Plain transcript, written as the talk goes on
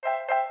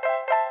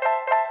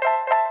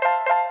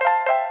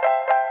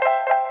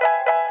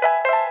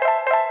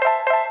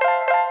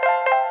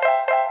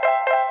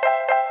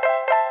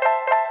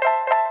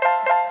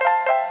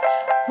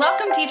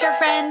Welcome, teacher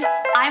friend.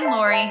 I'm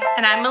Lori.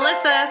 And I'm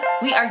Melissa.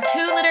 We are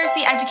two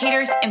literacy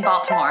educators in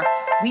Baltimore.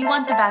 We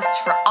want the best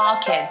for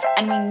all kids,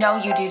 and we know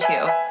you do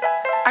too.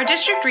 Our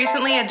district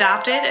recently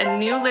adopted a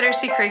new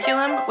literacy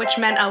curriculum, which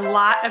meant a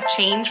lot of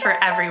change for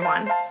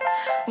everyone.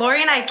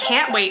 Lori and I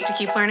can't wait to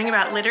keep learning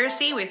about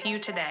literacy with you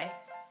today.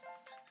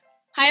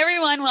 Hi,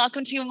 everyone.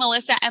 Welcome to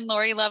Melissa and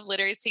Lori Love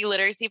Literacy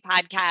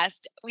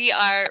podcast. We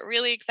are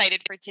really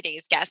excited for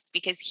today's guest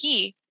because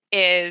he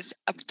is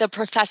the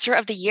Professor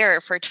of the Year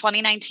for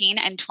 2019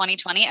 and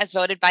 2020 as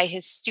voted by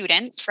his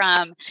students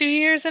from 2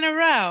 years in a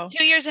row.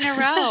 2 years in a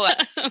row.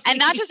 And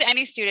not just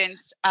any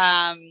students,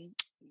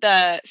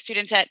 the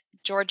students at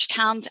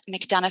Georgetown's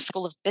McDonough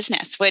School of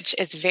Business, which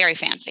is very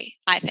fancy,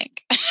 I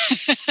think.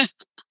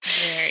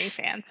 Very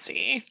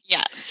fancy.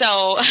 Yeah.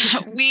 So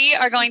we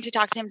are going to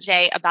talk to him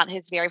today about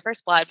his very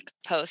first blog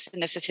post.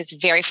 And this is his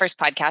very first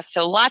podcast.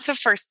 So lots of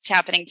firsts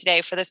happening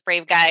today for this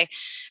brave guy.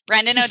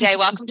 Brendan O'Day,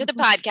 welcome to the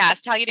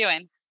podcast. How you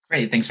doing?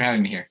 Great. Thanks for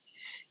having me here.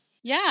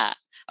 Yeah,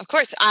 of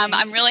course.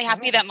 I'm really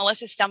happy that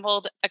Melissa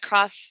stumbled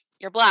across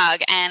your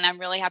blog. And I'm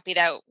really happy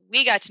that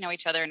we got to know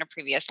each other in a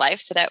previous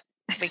life so that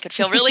we could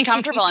feel really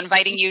comfortable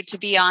inviting you to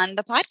be on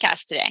the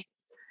podcast today.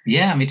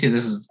 Yeah, me too.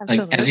 This is,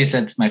 like, as you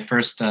said, it's my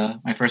first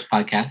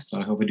podcast, so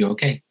I hope we do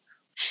okay.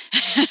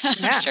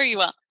 I'm sure you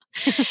will.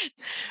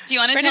 Do you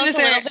want to tell us a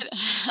little bit?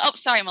 Oh,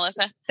 sorry,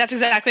 Melissa. That's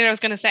exactly what I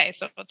was going to say,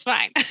 so it's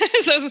fine. So I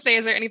was going to say,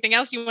 is there anything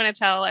else you want to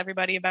tell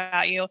everybody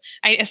about you,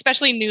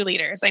 especially new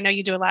leaders? I know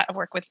you do a lot of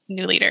work with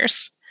new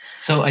leaders.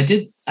 So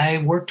I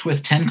worked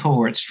with 10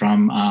 cohorts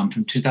from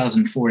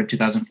 2004 to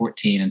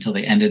 2014 until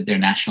they ended their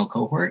national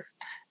cohort,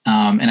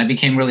 and I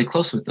became really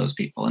close with those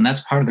people, and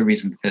that's part of the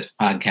reason that this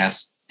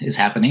podcast is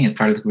happening. It's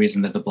part of the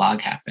reason that the blog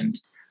happened.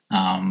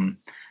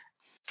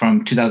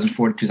 From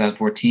 2004 to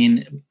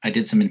 2014, I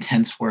did some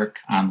intense work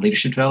on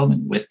leadership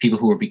development with people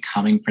who were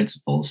becoming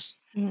principals,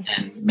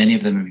 and many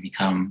of them have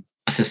become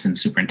assistant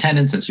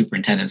superintendents and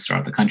superintendents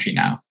throughout the country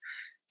now.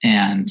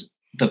 And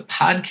the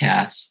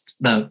podcast,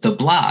 the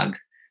blog,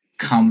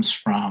 comes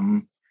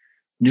from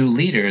new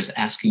leaders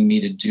asking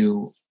me to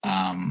do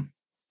an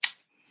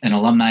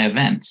alumni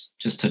event,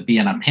 just to be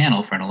on a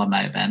panel for an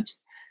alumni event.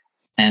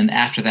 And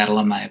after that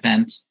alumni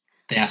event,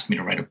 they asked me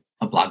to write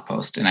a blog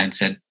post. And I'd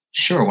said,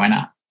 sure, why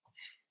not?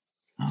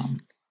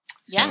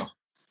 Yeah.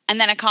 And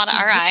then a call to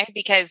RI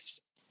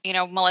because,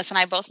 Melissa and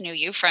I both knew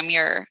you from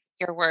your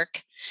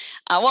work.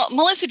 Well,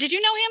 Melissa, did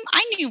you know him?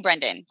 I knew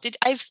Brendan.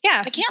 I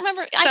can't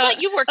remember. I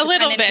thought you worked with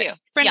Brendan too.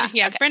 Brendan,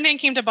 okay. Brendan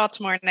came to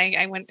Baltimore and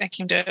I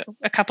came to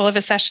a couple of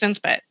his sessions,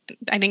 but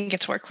I didn't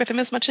get to work with him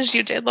as much as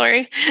you did,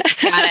 Lori.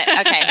 Got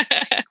it. Okay.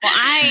 Well,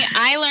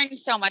 I learned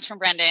so much from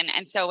Brendan.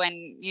 And so when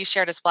you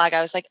shared his blog,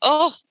 I was like,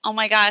 oh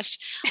my gosh,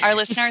 our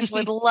listeners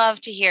would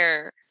love to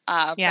hear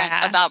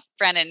about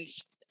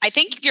Brendan's. I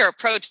think your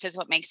approach is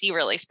what makes you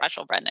really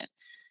special, Brendan.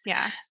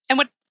 Yeah. And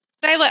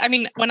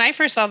when I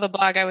first saw the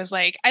blog, I was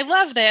like, I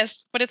love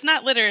this, but it's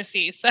not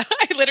literacy. So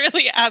I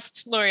literally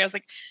asked Lori, I was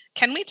like,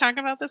 can we talk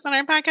about this on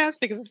our podcast?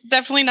 Because it's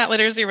definitely not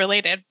literacy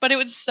related, but it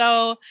was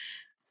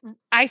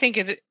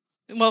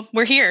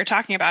we're here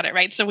talking about it,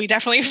 right? So we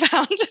definitely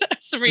found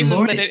some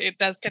reasons that it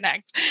does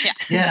connect.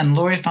 Yeah. And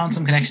Lori found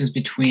some connections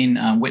between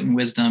wit and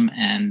wisdom.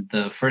 And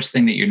the first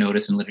thing that you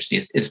notice in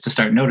literacy is to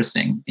start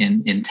noticing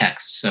in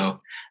text.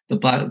 So the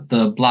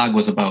blog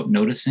was about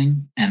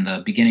noticing and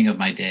the beginning of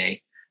my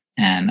day.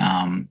 And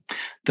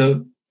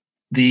the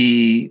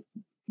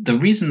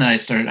reason that I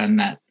started on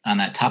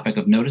that topic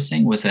of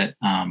noticing was that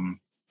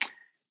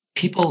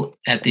people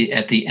at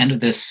the end of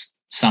this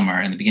summer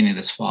and the beginning of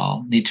this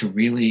fall need to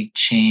really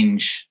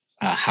change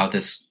how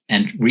this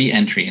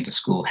re-entry into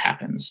school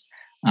happens.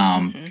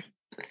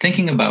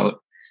 Thinking about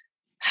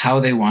how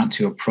they want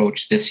to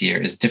approach this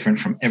year is different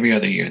from every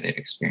other year they've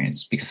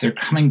experienced because they're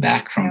coming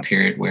back from a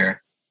period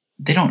where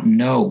they don't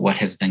know what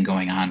has been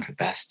going on for the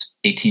past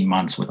 18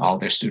 months with all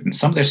their students.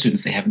 Some of their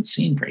students they haven't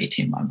seen for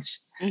 18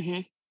 months,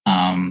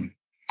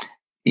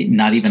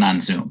 not even on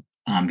Zoom,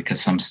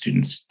 because some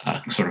students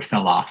sort of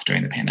fell off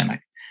during the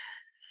pandemic.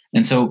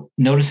 And so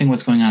noticing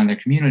what's going on in their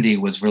community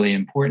was really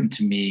important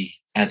to me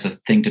as a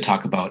thing to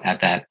talk about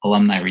at that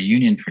alumni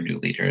reunion for new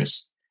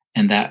leaders.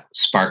 And that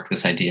sparked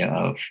this idea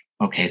of,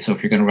 okay, so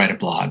if you're going to write a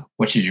blog,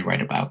 what should you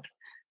write about?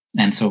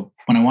 And so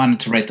when I wanted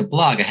to write the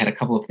blog, I had a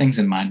couple of things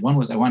in mind. One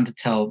was I wanted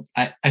to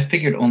I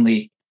figured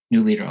only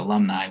New Leader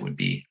alumni would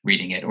be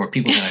reading it or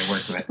people that I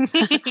worked with.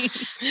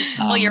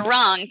 Well, you're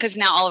wrong because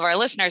now all of our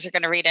listeners are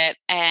going to read it.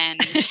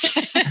 And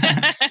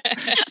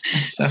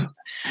so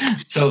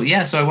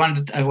I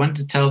wanted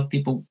to tell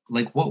people,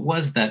 like, what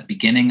was that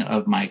beginning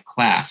of my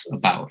class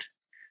about?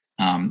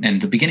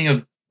 And the beginning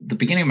of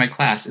my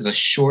class is a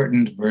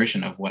shortened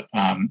version of what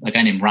a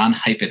guy named Ron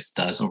Heifetz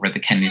does over at the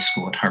Kennedy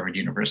School at Harvard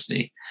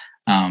University.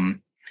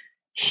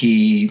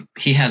 He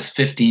has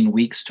 15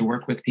 weeks to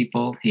work with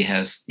people. He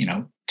has,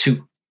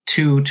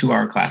 two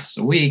 2-hour classes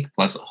a week,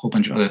 plus a whole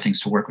bunch of other things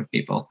to work with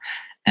people,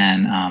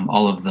 and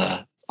all of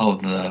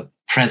the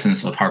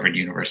presence of Harvard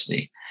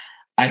University.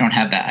 I don't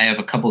have that. I have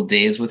a couple of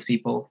days with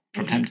people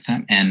from time to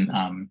time, and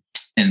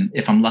And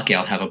if I'm lucky,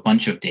 I'll have a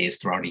bunch of days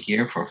throughout a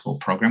year for a full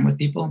program with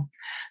people.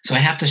 So I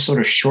have to sort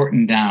of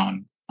shorten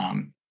down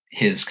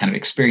his kind of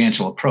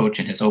experiential approach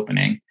in his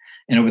opening.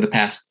 And over the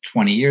past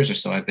 20 years or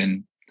so, I've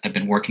been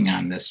working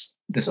on this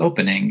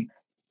opening,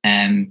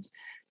 and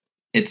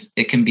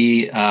it can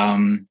be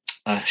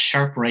a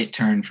sharp right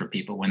turn for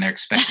people when they're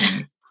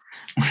expecting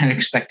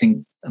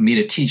me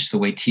to teach the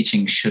way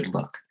teaching should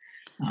look.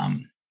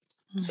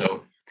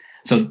 So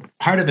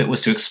part of it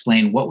was to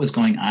explain what was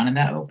going on in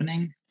that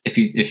opening, if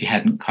you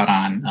hadn't caught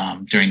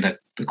on during the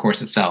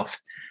course itself.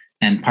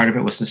 And part of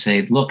it was to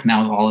say, look,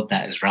 now all of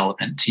that is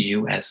relevant to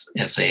you as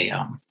a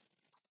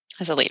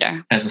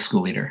leader, as a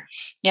school leader.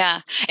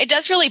 Yeah, it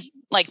does really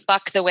like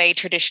buck the way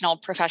traditional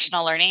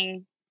professional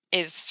learning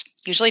is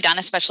usually done,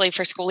 especially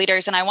for school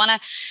leaders. And I want to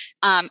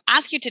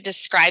ask you to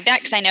describe that,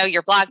 because I know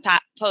your blog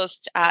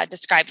post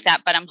describes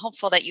that, but I'm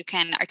hopeful that you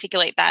can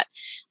articulate that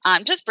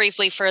just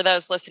briefly for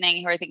those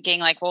listening who are thinking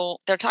like,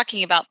 well, they're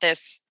talking about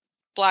this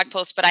blog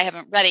post, but I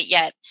haven't read it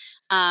yet.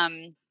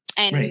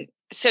 Right.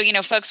 So,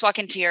 folks walk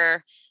into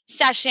your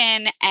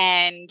session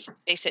and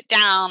they sit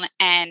down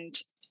and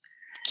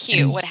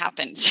what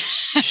happens?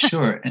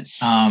 Sure.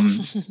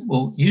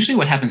 Well, usually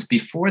what happens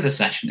before the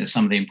session is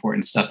some of the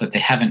important stuff that they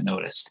haven't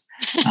noticed.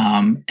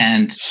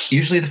 And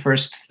usually the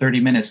first 30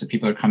 minutes that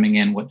people are coming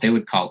in, what they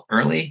would call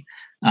early,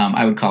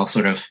 I would call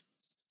sort of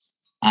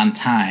on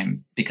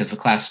time, because the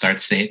class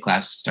starts at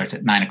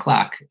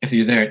 9:00. If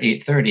you're there at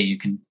 8:30, you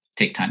can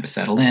take time to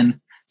settle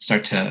in,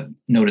 start to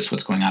notice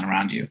what's going on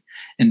around you.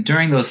 And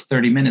during those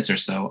 30 minutes or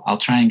so, I'll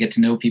try and get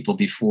to know people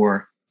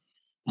before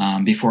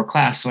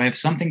class. So I have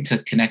something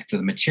to connect to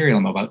the material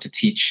I'm about to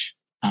teach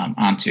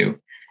onto,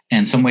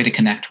 and some way to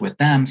connect with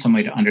them, some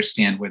way to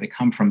understand where they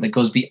come from that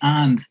goes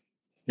beyond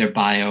their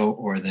bio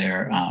or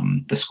their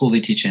the school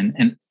they teach in.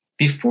 And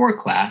before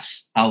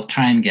class, I'll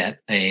try and get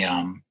a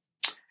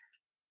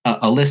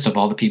list of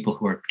all the people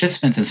who are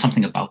participants and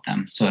something about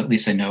them. So at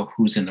least I know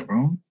who's in the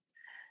room,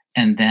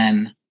 and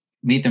then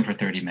meet them for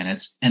 30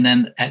 minutes. And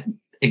then at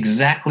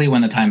exactly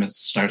when the time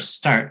starts to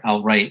start,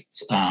 I'll write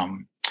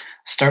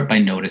start by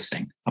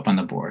noticing up on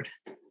the board.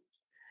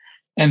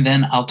 And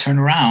then I'll turn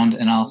around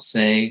and I'll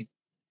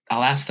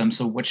ask them,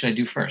 so what should I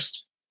do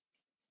first?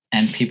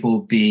 And people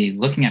will be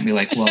looking at me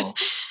like, well,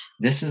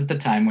 this is the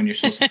time when you're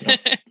supposed to put up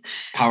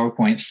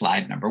PowerPoint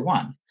slide number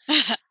 1.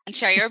 And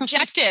share your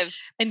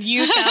objectives. And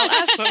you tell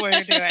us what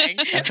we're doing.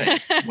 That's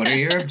it. What are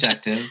your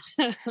objectives?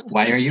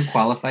 Why are you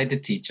qualified to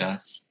teach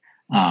us?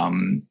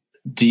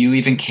 Do you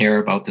even care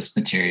about this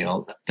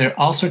material? There are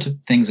all sorts of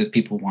things that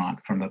people want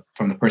from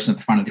the person at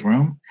the front of the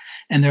room,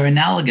 and they're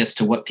analogous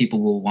to what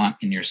people will want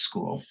in your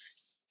school.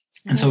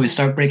 And so we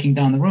start breaking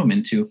down the room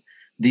into,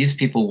 these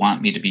people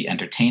want me to be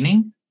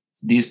entertaining.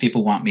 These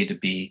people want me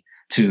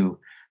to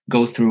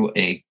go through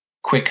a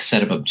quick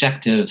set of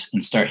objectives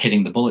and start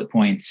hitting the bullet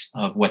points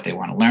of what they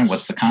want to learn,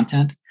 what's the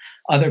content.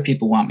 Other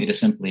people want me to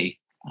simply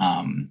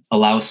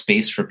allow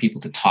space for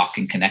people to talk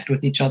and connect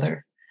with each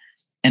other.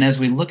 And as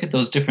we look at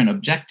those different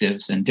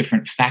objectives and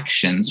different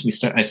factions,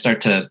 I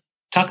start to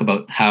talk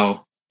about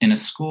how in a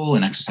school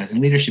and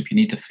exercising leadership, you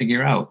need to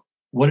figure out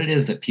what it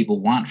is that people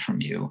want from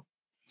you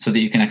so that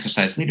you can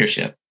exercise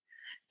leadership.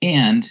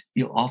 And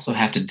you'll also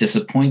have to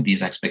disappoint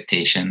these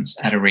expectations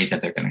at a rate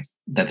that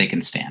they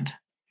can stand.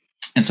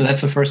 And so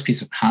that's the first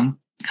piece of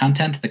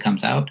content that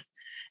comes out.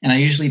 And I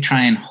usually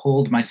try and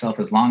hold myself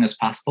as long as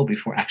possible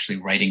before actually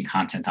writing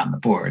content on the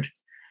board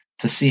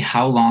to see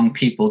how long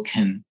people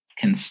can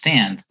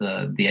stand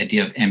the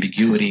idea of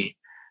ambiguity,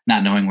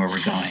 not knowing where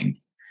we're going.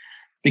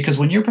 Because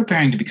when you're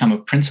preparing to become a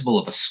principal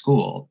of a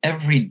school,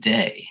 every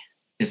day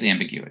is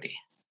ambiguity.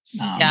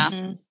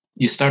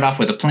 You start off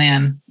with a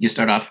plan. You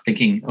start off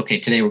thinking, okay,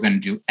 today we're going to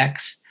do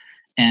X.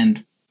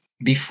 And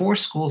before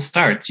school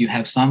starts, you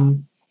have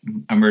some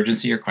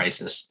emergency or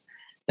crisis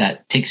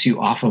that takes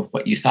you off of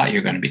what you thought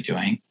you're going to be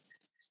doing.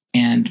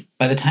 And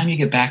by the time you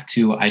get back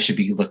to, I should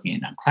be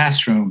looking at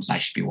classrooms, I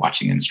should be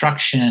watching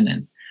instruction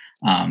and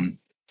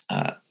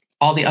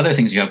all the other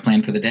things you have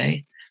planned for the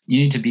day, you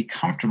need to be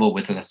comfortable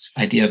with this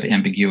idea of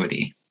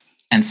ambiguity.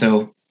 And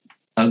so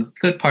a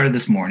good part of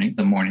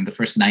the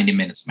first 90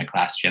 minutes of my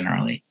class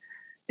generally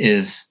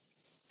is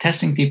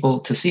testing people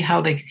to see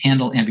how they can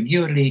handle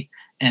ambiguity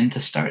and to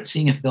start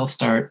seeing if they'll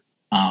start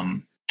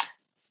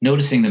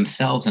noticing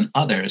themselves and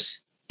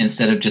others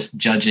instead of just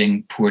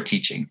judging poor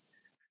teaching.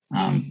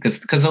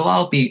 Because they'll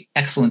all be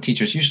excellent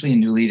teachers, usually in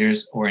New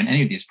Leaders or in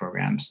any of these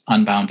programs,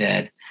 Unbound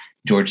Ed,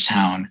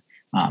 Georgetown,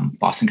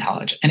 Boston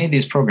College, any of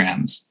these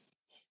programs,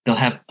 they'll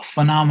have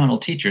phenomenal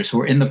teachers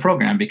who are in the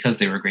program because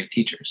they were great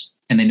teachers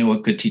and they know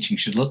what good teaching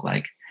should look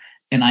like.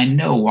 And I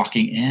know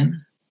walking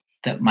in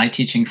that my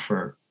teaching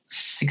for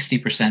 60%,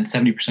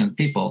 70% of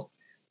people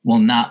will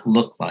not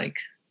look like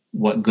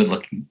what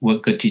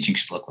good teaching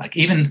should look like.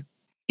 Even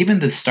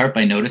the start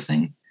by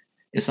noticing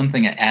is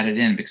something I added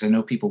in because I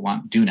know people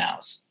want do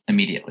nows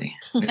immediately.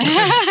 Like,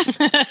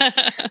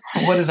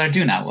 what is our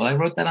do now? Well, I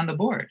wrote that on the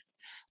board.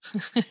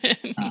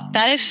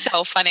 That is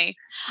so funny.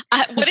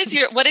 What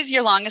is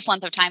your longest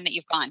length of time that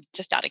you've gone?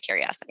 Just out of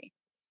curiosity.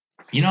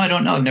 I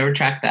don't know. I've never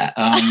tracked that.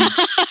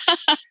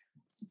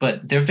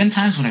 But there have been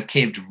times when I've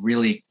caved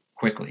really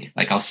quickly.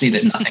 Like I'll see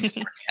that nothing is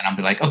working and I'll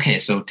be like, okay,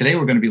 so today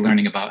we're going to be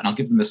learning about, and I'll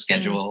give them the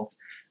schedule.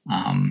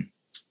 And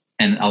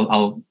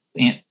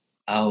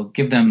I'll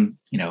give them,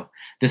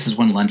 this is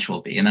when lunch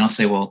will be. And then I'll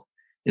say, well,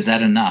 is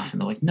that enough?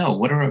 And they're like, no,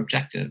 what are our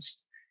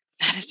objectives?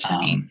 That is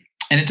funny.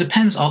 And it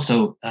depends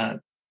also,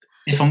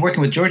 if I'm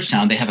working with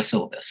Georgetown, they have a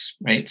syllabus,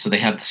 right? So they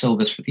have the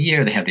syllabus for the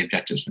year, they have the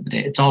objectives for the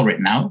day. It's all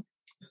written out.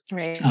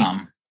 Right.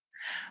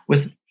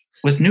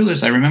 With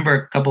Newler's, I remember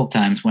a couple of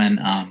times when,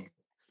 I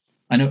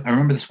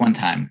remember this one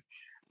time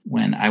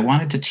when I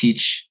wanted to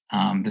teach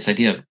this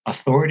idea of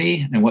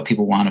authority and what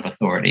people want of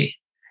authority.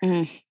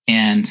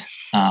 And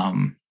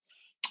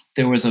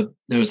there was a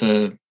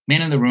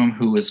man in the room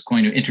who was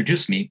going to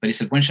introduce me, but he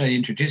said, when should I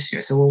introduce you?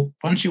 I said, well,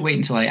 why don't you wait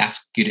until I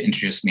ask you to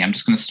introduce me? I'm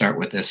just going to start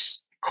with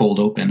this cold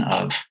open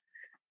of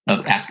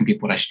asking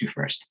people what I should do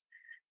first.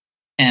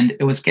 And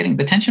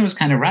the tension was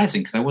kind of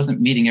rising because I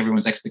wasn't meeting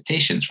everyone's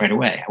expectations right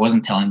away. I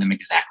wasn't telling them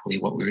exactly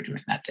what we were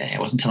doing that day.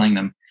 I wasn't telling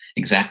them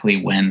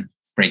exactly when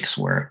breaks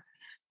were.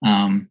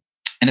 And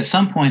at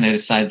some point I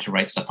decided to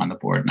write stuff on the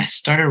board, and I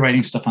started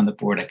writing stuff on the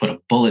board. I put a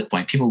bullet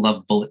point. People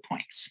love bullet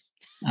points.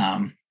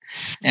 And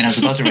I was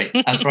about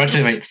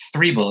to write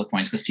 3 bullet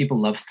points because people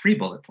love 3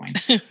 bullet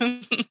points.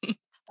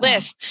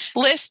 Lists,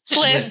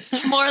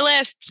 more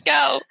lists,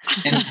 go.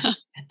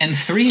 And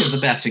 3 is the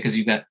best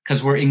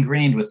because we're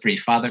ingrained with 3.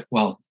 Father,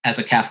 well, as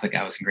a Catholic,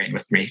 I was ingrained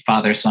with 3: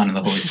 Father, Son, and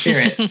the Holy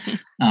Spirit.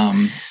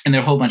 And there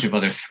are a whole bunch of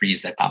other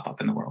 3s that pop up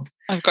in the world.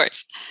 Of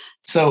course.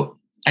 So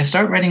I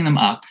start writing them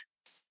up,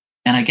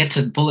 and I get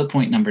to bullet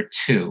point number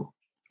 2.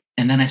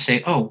 And then I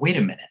say, oh, wait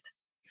a minute.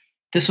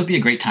 This would be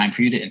a great time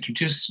for you to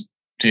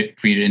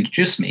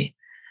introduce me.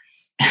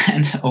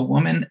 And a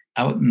woman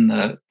out in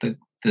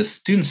the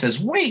student says,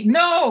 wait,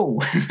 no.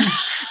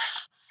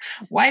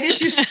 Why did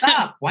you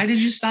stop? Why did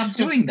you stop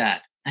doing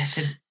that? I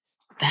said,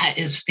 that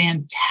is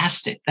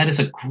fantastic. That is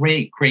a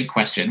great, great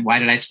question. Why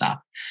did I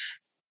stop?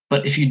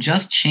 But if you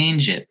just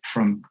change it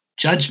from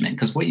judgment,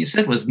 because what you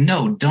said was,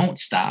 no, don't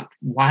stop.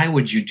 Why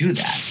would you do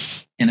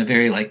that? In a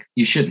very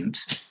you shouldn't.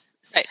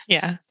 Right.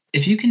 Yeah.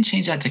 If you can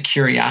change that to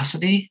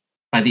curiosity,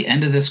 by the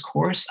end of this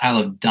course, I'll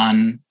have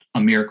done a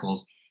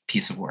miracle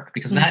piece of work,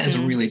 because that is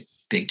a really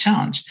big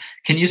challenge.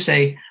 Can you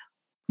say,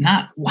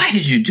 not why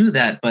did you do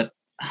that, but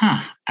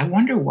I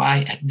wonder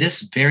why at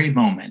this very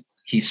moment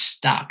he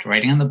stopped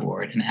writing on the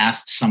board and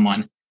asked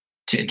someone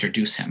to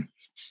introduce him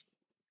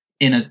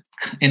in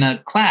a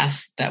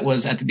class that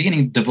was at the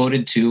beginning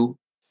devoted to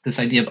this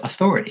idea of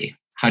authority.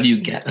 How do you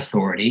get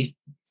authority?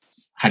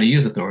 How to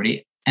use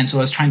authority? And so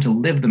I was trying to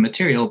live the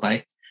material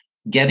by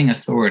getting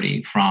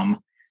authority from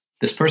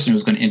this person who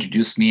was going to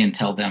introduce me and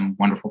tell them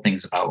wonderful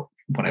things about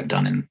what I've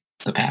done in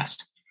the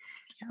past.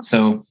 Yeah.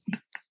 So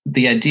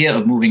the idea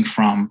of moving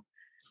from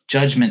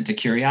judgment to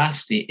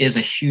curiosity is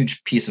a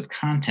huge piece of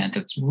content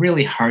that's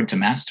really hard to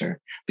master.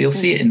 But you'll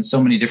see it in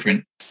so many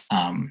different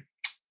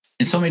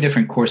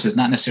courses,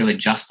 not necessarily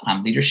just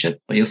on leadership,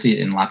 but you'll see it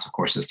in lots of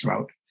courses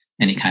throughout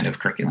any kind of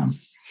curriculum.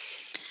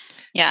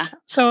 Yeah.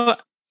 So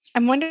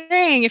I'm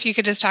wondering if you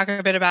could just talk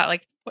a bit about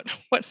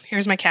what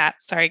here's my cat.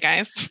 Sorry,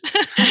 guys.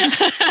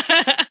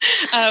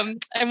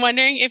 I'm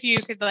wondering if you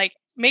could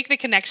make the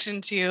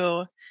connection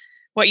to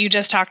what you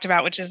just talked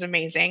about, which is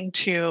amazing,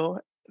 to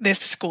this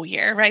school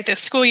year, right? This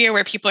school year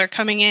where people are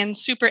coming in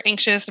super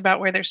anxious about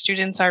where their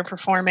students are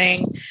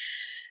performing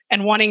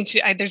and wanting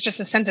to, there's just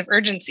a sense of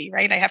urgency,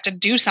 right? I have to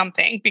do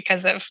something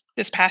because of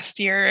this past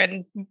year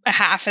and a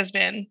half has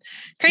been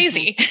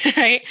crazy,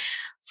 right?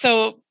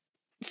 So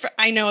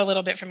I know a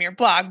little bit from your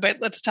blog, but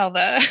let's tell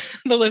the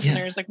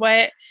listeners,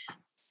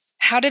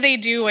 how do they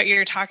do what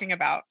you're talking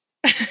about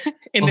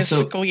in this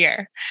school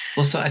year?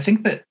 Well, so I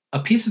think that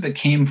a piece of it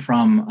came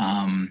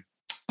from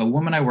a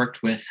woman I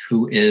worked with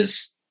who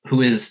is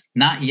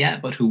not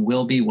yet, but who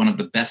will be one of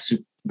the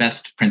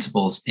best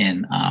principals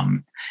in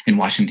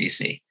Washington,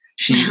 D.C.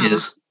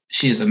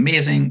 She is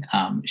amazing.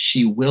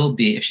 She will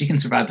be, if she can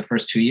survive the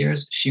first 2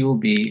 years, she will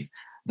be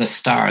the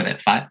star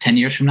that 10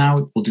 years from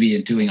now will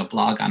be doing a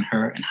blog on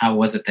her and how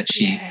was it that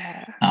she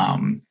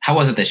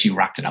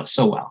rocked it out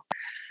so well.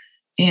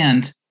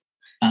 And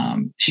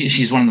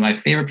she's one of my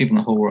favorite people in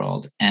the whole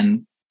world.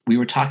 And we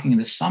were talking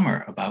this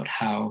summer about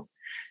how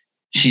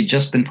she'd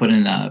just been put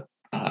in a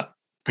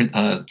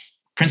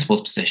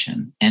principal's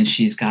position, and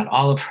she's got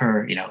all of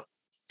her,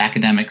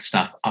 academic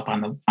stuff up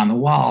on the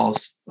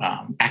walls.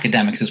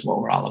 Academics is what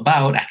we're all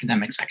about.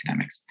 Academics.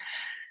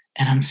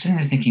 And I'm sitting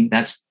there thinking,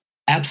 that's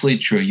absolutely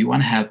true. You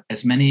want to have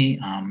as many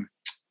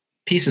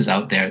pieces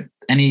out there,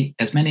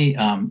 as many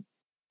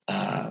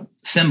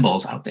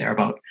symbols out there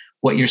about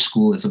what your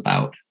school is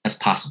about as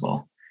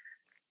possible.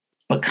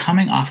 But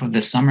coming off of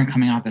this summer,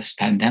 coming off this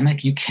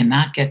pandemic, you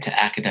cannot get to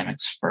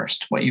academics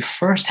first. What you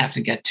first have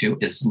to get to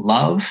is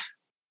love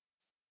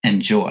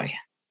and joy.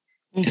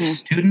 Mm-hmm. If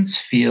students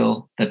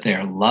feel that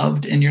they're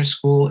loved in your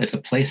school, it's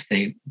a place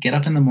they get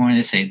up in the morning,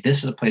 they say,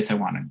 this is a place I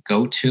want to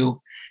go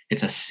to.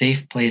 It's a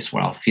safe place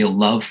where I'll feel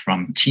love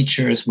from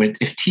teachers.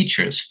 If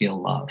teachers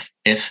feel love,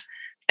 if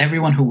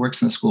everyone who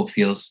works in the school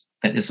feels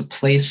that is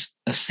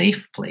a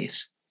safe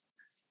place,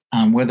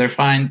 where they'll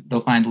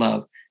find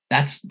love.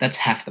 That's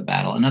half the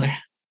battle.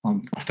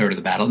 A third of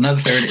the battle.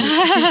 Another third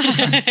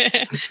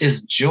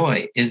is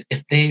joy. Is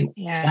if they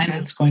find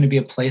it's going to be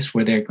a place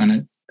where they're going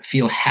to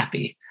feel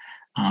happy,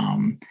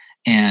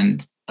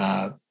 and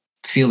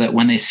feel that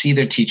when they see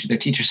their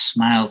teacher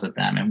smiles at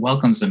them and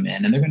welcomes them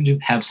in, and they're going to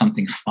have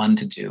something fun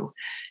to do.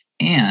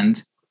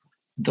 And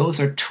those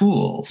are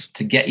tools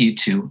to get you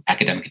to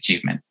academic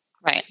achievement.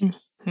 Right.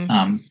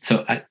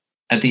 So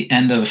at the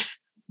end of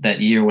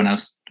that year,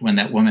 when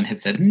that woman had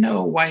said,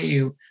 "No, why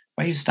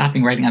are you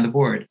stopping writing on the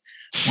board?"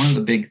 One of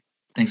the big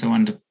things I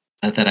wanted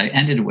that I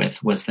ended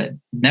with was that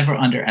never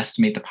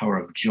underestimate the power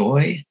of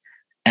joy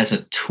as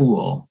a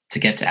tool to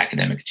get to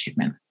academic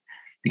achievement.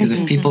 Because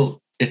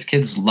if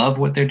kids love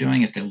what they're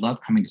doing, if they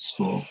love coming to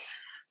school,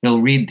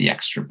 they'll read the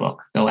extra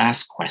book, they'll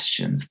ask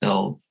questions,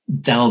 they'll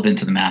delve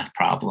into the math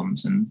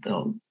problems, and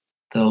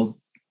they'll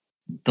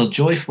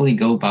joyfully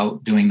go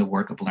about doing the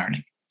work of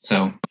learning.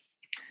 So,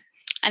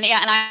 and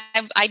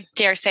I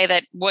dare say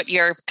that what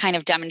you're kind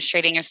of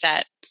demonstrating is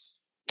that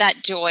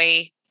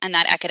joy and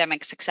that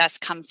academic success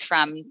comes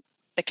from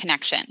the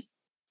connection.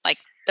 Like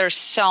there's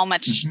so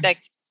much that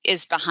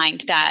is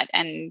behind that.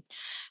 And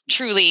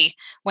truly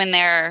when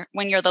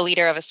you're the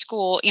leader of a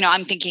school,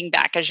 I'm thinking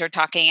back as you're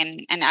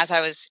talking and as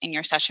I was in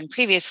your session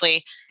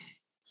previously,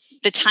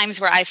 the times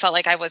where I felt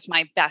like I was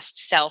my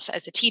best self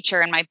as a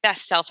teacher and my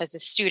best self as a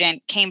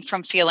student came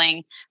from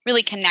feeling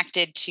really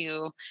connected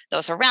to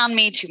those around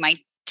me, to my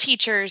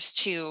teachers,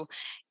 to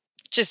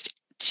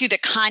the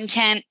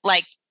content,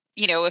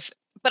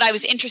 but I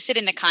was interested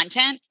in the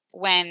content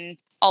when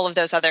all of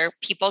those other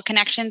people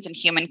connections and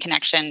human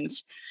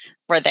connections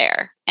were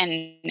there.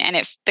 And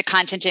if the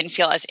content didn't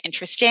feel as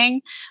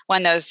interesting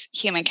when those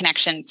human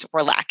connections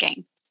were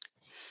lacking.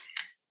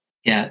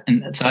 Yeah.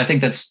 And so I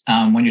think that's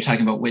when you're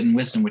talking about wit and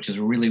wisdom, which is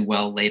a really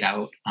well laid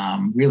out,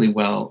 really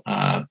well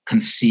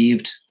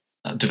conceived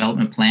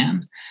development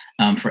plan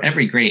for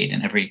every grade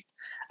and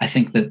I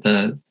think that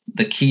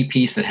the key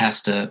piece that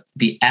has to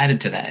be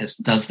added to that is,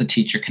 does the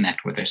teacher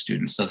connect with their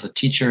students? Does the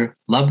teacher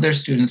love their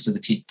students? Do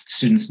the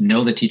students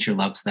know the teacher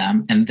loves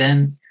them? And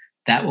then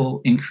that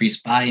will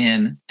increase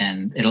buy-in,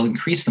 and it'll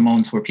increase the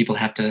moments where people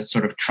have to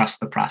sort of trust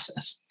the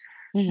process.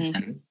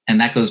 And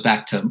that goes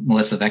back to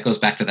Melissa, that goes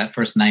back to that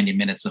first 90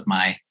 minutes of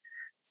my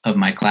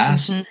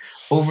class.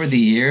 Over the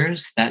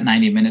years, that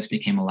 90 minutes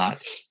became a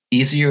lot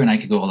easier, and I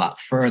could go a lot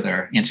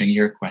further answering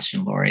your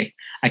question, Lori.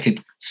 I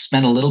could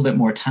spend a little bit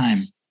more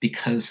time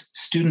because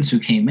students who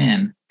came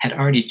in had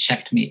already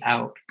checked me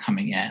out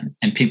coming in,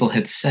 and people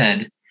had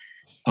said,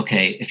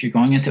 okay, if you're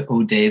going into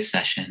O'Day's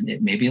session,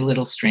 it may be a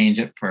little strange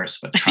at first,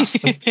 but trust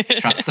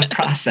the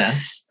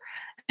process,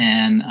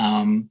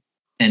 and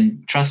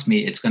trust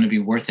me, it's going to be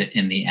worth it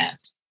in the end.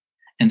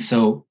 And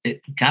so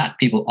it got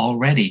people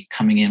already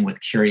coming in with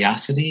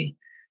curiosity,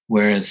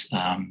 whereas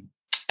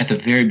at the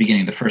very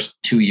beginning, the first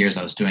 2 years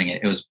I was doing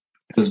it, it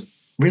was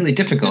really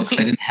difficult because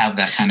I didn't have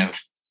that kind of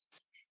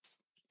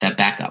that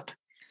backup.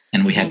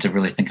 And we had to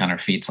really think on our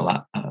feet a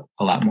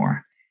lot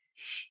more.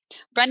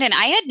 Brendan,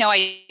 I had no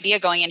idea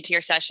going into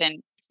your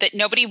session that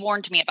nobody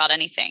warned me about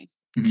anything.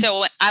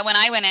 So when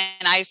I went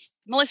in,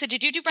 Melissa,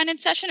 did you do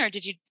Brendan's session or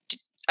did you?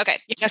 Okay.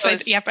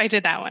 Yes, I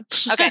did that one.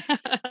 Okay.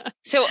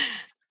 So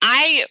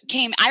I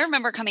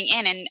remember coming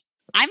in and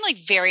I'm like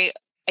very,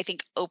 I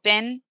think,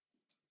 open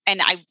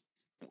and I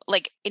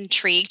like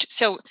intrigued.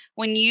 So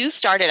when you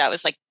started, I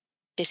was like,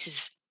 this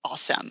is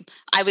awesome.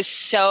 I was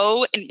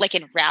so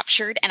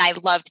enraptured, and I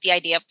loved the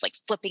idea of like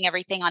flipping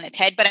everything on its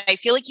head. But I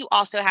feel like you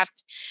also have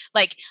to,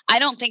 I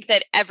don't think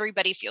that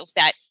everybody feels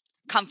that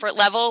comfort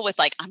level with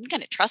like, I'm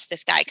going to trust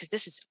this guy because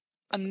this is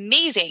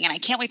amazing and I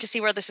can't wait to see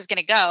where this is going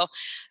to go.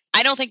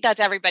 I don't think that's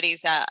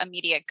everybody's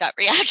immediate gut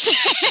reaction.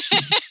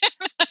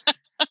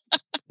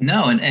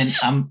 No, and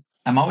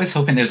I'm always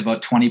hoping there's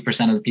about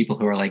 20% of the people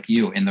who are like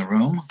you in the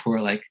room who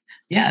are like,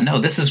 yeah, no,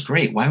 this is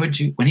great. Why would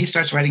you? When he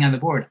starts writing on the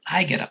board,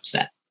 I get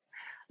upset.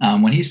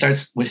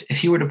 If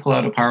he were to pull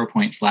out a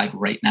PowerPoint slide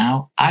right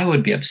now, I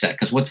would be upset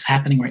because what's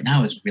happening right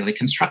now is really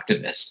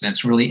constructivist and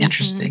it's really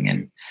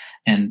interesting,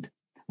 and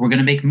we're going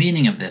to make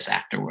meaning of this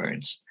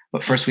afterwards.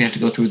 But first, we have to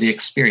go through the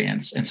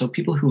experience. And so,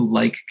 people who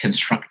like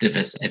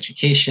constructivist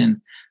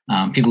education,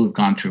 people who've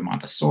gone through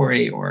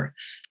Montessori or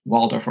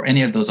Waldorf or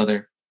any of those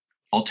other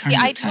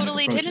alternative. Yeah, I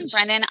totally didn't,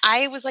 Brendan.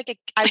 I was like,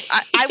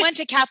 I went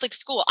to Catholic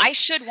school. I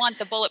should want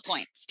the bullet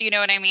points. Do you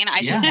know what I mean?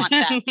 I should want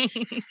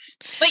that.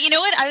 But you know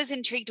what I was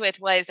intrigued with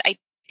was, I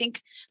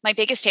think my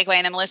biggest takeaway,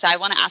 and then Melissa, I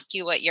want to ask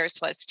you what yours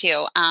was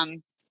too.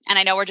 And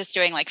I know we're just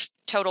doing like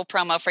total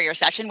promo for your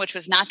session, which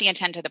was not the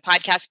intent of the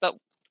podcast, but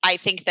I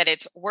think that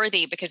it's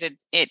worthy because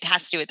it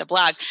has to do with the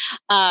blog.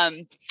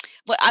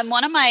 But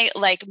one of my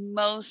like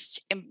most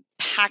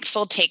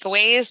impactful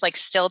takeaways, like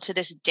still to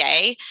this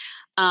day,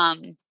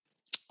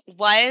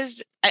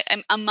 was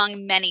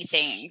among many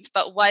things,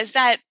 but was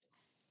that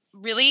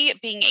really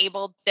being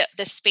able,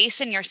 the space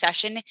in your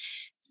session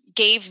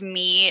gave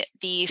me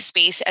the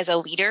space as a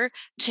leader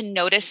to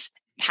notice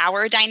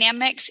power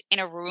dynamics in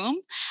a room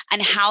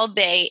and how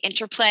they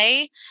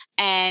interplay.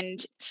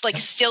 And like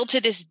still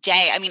to this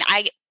day, I mean,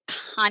 I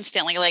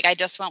constantly, like, I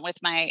just went with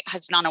my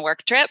husband on a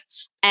work trip,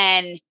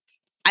 and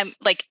I'm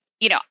like,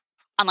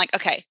 I'm like,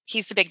 okay,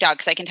 he's the big dog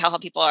because I can tell how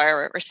people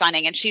are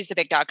responding, and she's the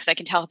big dog because I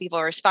can tell how people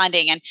are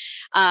responding. And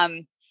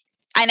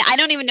I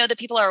don't even know that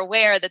people are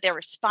aware that they're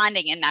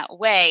responding in that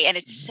way. And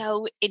it's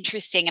so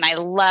interesting. And I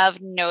love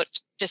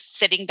just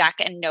sitting back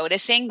and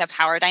noticing the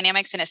power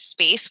dynamics in a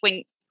space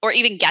or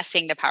even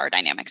guessing the power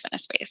dynamics in a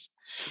space.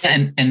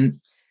 And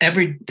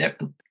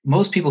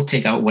most people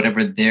take out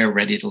whatever they're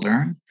ready to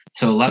learn.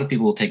 So a lot of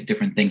people will take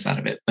different things out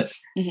of it. But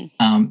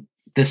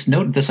this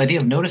idea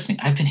of noticing,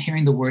 I've been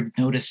hearing the word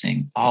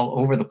noticing all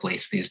over the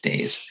place these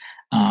days,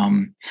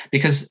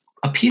 because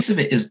a piece of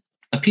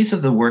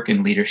the work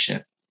in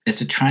leadership is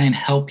to try and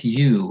help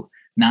you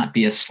not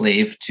be a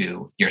slave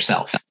to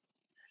yourself,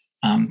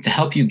 to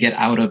help you get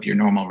out of your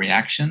normal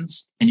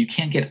reactions. And you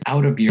can't get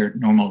out of your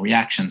normal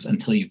reactions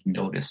until you've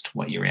noticed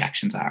what your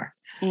reactions are.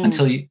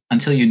 Until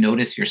you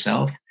notice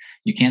yourself,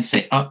 you can't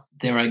say, oh,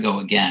 there I go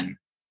again,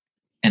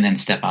 and then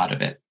step out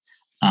of it.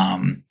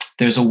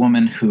 There's a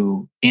woman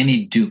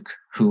Annie Duke,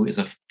 who is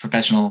a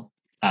professional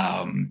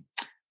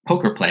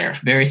poker player,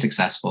 very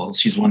successful.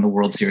 She's won the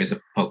World Series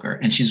of Poker,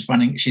 and she's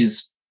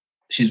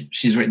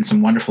written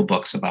some wonderful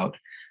books about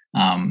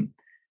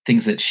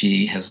things that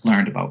she has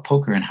learned about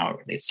poker and how it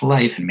relates to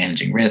life and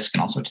managing risk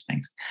and all sorts of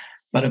things.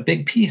 But a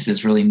big piece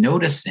is really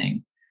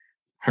noticing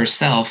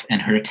herself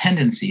and her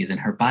tendencies and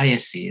her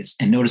biases,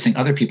 and noticing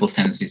other people's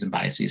tendencies and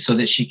biases so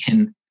that she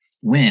can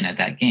win at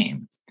that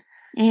game.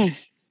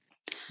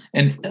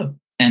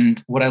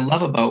 And what I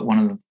love about one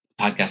of the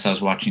podcasts I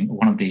was watching,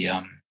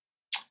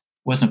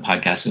 wasn't a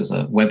podcast, it was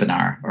a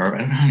webinar, or I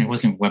don't know, it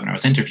wasn't a webinar, it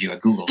was an interview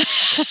at Google.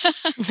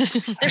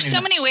 There's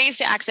so many ways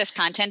to access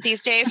content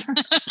these days.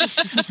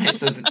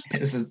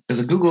 It was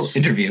a Google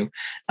interview.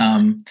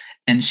 And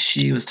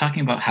she was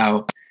talking about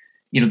how,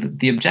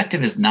 the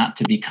objective is not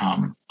to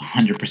become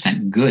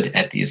 100% good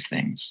at these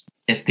things.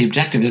 If the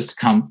objective is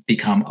to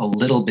become a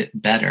little bit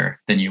better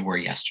than you were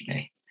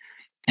yesterday.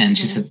 And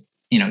she said,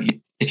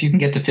 if you can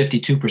get to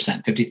 52%,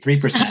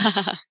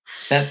 53%,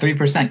 that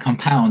 3%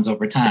 compounds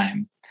over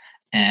time.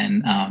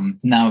 And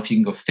now if you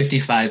can go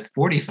 55,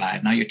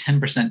 45, now you're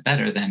 10%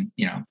 better than,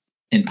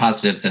 in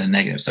positives than in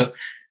negatives. So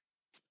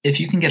if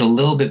you can get a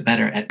little bit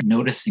better at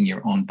noticing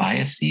your own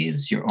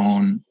biases, your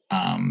own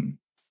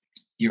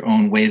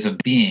ways of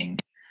being,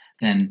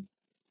 then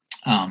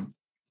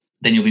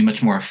you'll be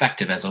much more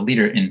effective as a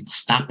leader in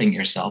stopping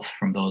yourself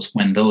from those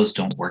when those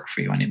don't work for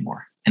you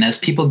anymore. And as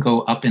people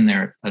go up in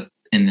their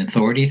in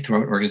authority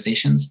throughout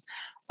organizations,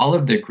 all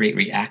of their great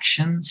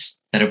reactions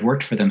that have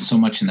worked for them so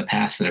much in the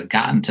past, that have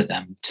gotten to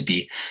them to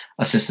be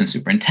assistant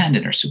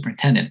superintendent or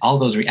superintendent, all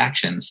those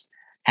reactions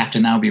have to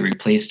now be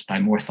replaced by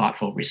more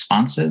thoughtful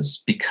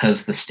responses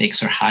because the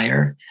stakes are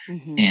higher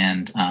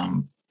and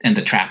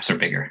the traps are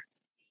bigger.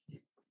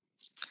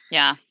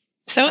 Yeah.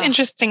 So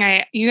interesting.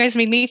 You guys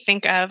made me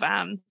think of,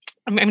 I'm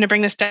going to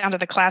bring this down to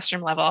the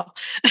classroom level,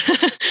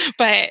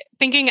 but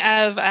thinking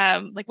of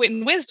like Wit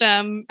and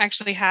Wisdom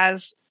actually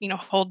has,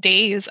 whole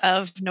days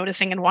of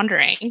noticing and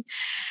wondering.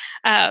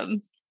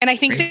 And I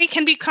think they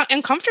can be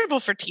uncomfortable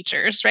for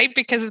teachers, right?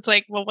 Because it's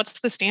like, well, what's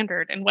the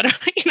standard? And what do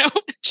I,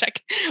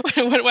 check?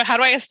 How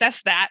do I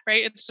assess that?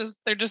 Right? It's just,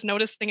 they're just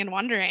noticing and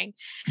wondering.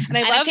 And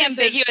I love it's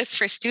ambiguous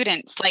for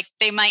students. Like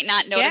they might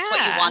not notice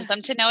what you want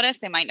them to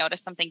notice. They might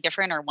notice something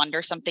different or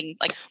wonder something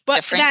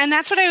different. And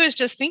that's what I was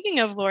just thinking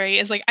of, Lori,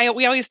 is like,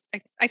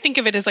 I think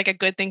of it as like a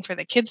good thing for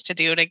the kids to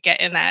do, to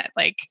get in that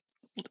like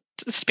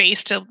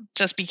space to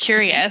just be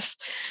curious.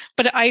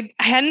 But I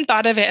hadn't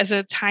thought of it as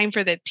a time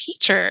for the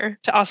teacher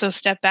to also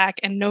step back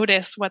and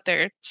notice what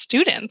their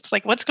students,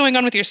 like what's going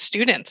on with your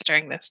students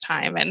during this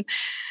time. And,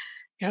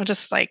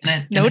 just like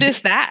notice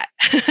that.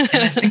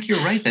 And I think you're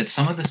right that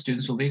some of the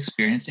students will be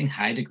experiencing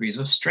high degrees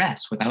of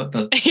stress without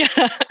the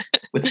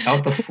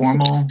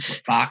formal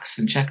box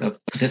and check of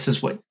this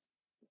is what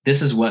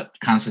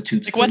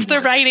constitutes. Like, what's the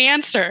right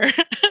answer?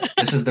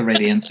 This is the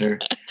right answer.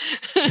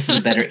 This is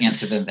a better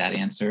answer than that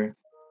answer.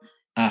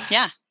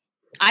 Yeah.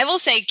 I will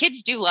say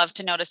kids do love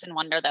to notice and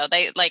wonder though.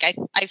 They like,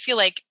 I feel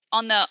like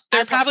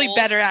they're probably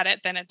better at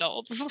it than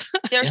adults.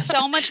 They're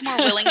so much more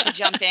willing to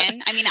jump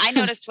in. I mean, I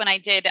noticed when I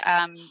did,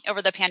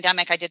 over the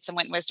pandemic, I did some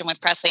Wit and Wisdom with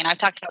Presley, and I've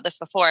talked about this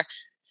before.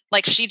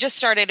 Like she just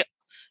started,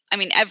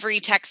 every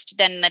text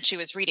then that she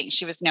was reading,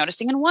 she was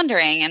noticing and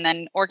wondering and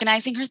then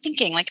organizing her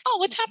thinking like, oh,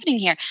 what's happening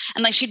here?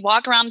 And like, she'd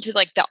walk around to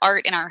like the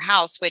art in our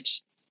house,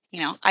 which,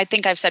 I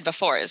think I've said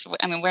before is,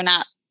 we're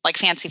not like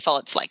fanciful.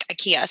 It's like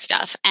IKEA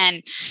stuff.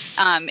 And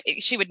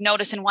she would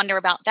notice and wonder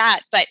about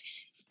that, but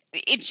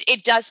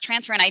it does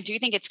transfer. And I do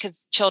think it's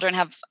because children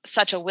have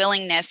such a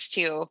willingness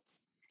to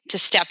to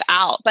step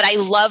out. But I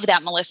love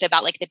that, Melissa,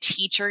 about like the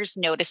teachers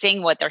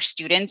noticing what their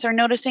students are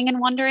noticing and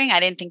wondering. I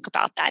didn't think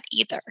about that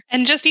either.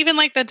 And just even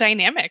like the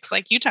dynamics,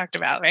 like you talked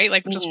about, right?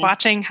 Like just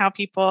watching how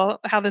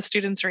the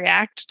students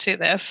react to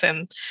this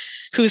and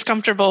who's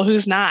comfortable,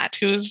 who's not,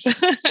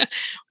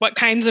 what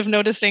kinds of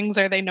noticings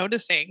are they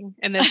noticing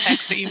in this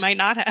text that you might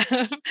not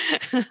have.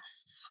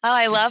 Oh,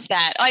 I love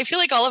that. Oh, I feel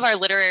like all of our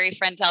literary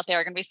friends out there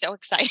are going to be so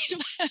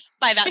excited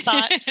by that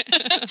thought.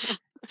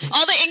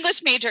 All the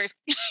English majors.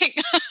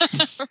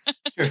 Sure,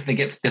 if they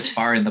get this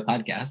far in the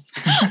podcast.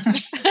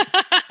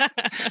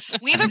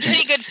 We have a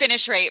pretty good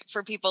finish rate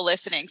for people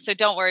listening, so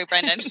don't worry,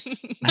 Brendan.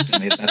 That's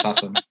amazing. That's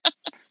awesome.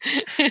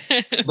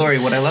 Lori,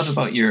 what I love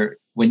about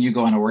when you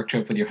go on a work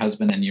trip with your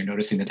husband and you're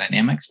noticing the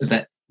dynamics is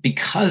that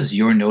because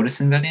you're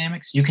noticing the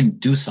dynamics, you can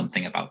do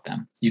something about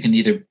them. You can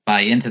either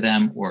buy into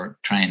them or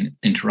try and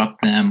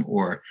interrupt them,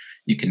 or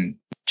you can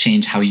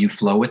change how you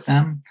flow with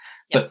them.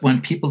 Yep. But when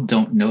people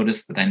don't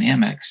notice the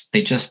dynamics,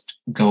 they just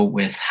go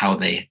with how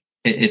they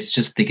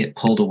get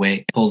pulled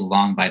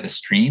along by the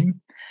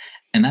stream.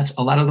 And that's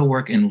a lot of the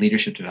work in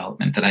leadership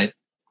development that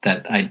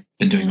I've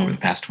been doing over the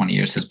past 20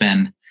 years has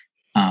been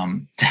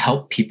to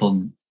help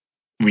people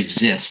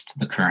resist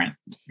the current,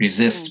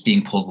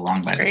 being pulled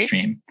along by the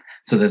stream,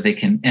 so that they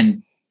can,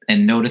 and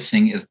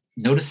noticing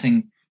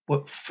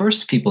what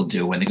first people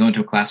do when they go into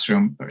a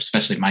classroom, or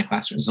especially my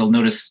classroom, is they'll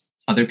notice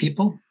other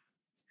people,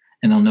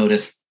 and they'll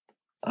notice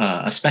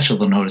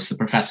they'll notice the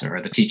professor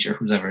or the teacher,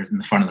 who's ever in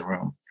the front of the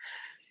room.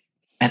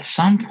 At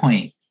some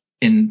point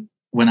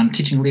when I'm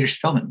teaching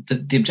leadership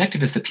development, the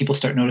objective is that people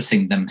start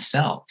noticing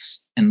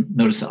themselves and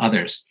notice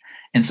others.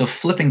 And so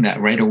flipping that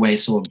right away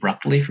so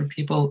abruptly for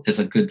people is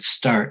a good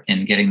start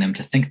in getting them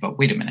to think about,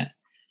 wait a minute,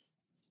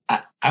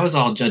 I was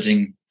all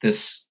judging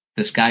this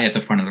guy at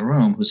the front of the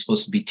room who's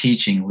supposed to be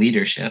teaching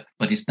leadership,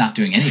 but he's not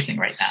doing anything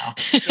right now.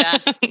 Yeah.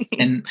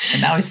 And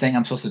now he's saying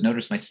I'm supposed to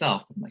notice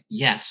myself. I'm like,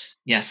 yes,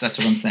 that's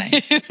what I'm saying.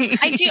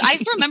 I do.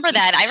 I remember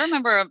that. I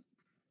remember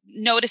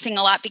noticing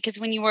a lot because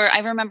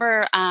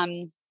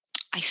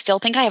I still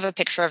think I have a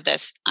picture of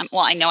this.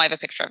 I know I have a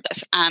picture of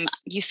this.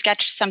 You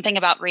sketched something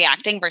about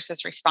reacting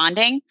versus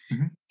responding.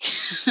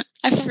 Mm-hmm.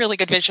 I have a really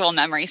good visual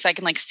memory, so I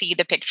can see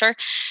the picture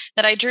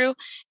that I drew.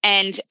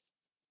 And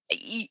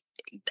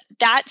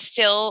that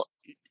still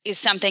is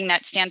something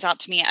that stands out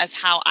to me as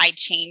how I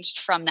changed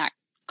from that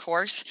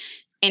course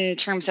in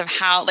terms of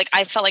how,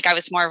 I felt like I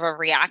was more of a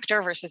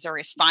reactor versus a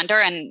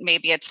responder. And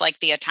maybe it's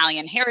the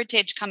Italian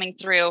heritage coming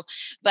through,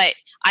 but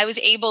I was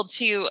able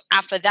to,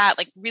 after that,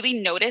 really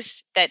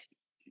notice that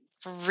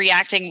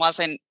reacting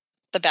wasn't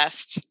the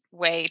best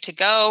way to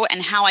go,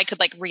 and how I could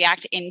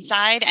react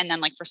inside and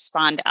then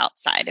respond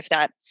outside, if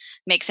that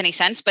makes any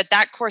sense. But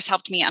that course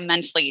helped me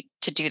immensely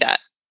to do that.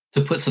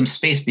 To put some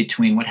space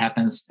between what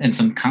happens and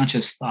some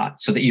conscious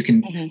thought so that you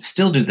can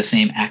still do the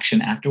same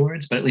action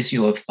afterwards, but at least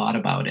you'll have thought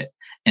about it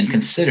and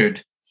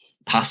considered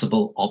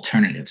possible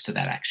alternatives to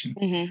that action.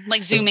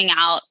 Zooming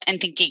out and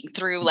thinking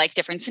through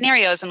different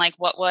scenarios and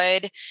what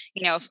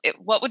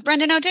would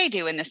Brendan O'Day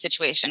do in this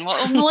situation?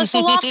 What would Melissa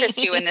Loftus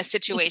do in this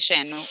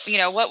situation?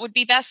 What would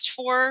be best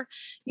for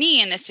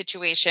me in this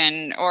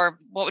situation, or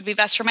what would be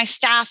best for my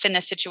staff in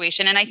this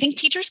situation? And I think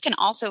teachers can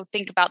also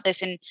think about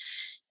this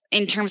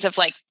in terms of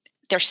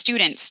their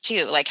students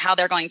too, how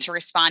they're going to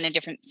respond in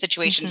different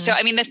situations. So,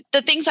 I mean,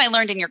 the things I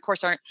learned in your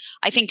course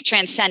I think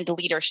transcend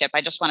leadership. I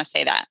just want to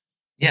say that.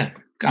 Yeah,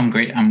 I'm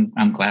great. I'm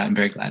glad. I'm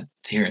very glad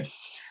to hear it.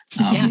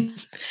 I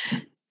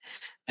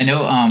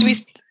know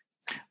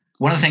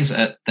one of the things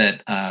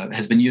that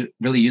has been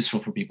really useful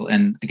for people,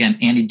 and again,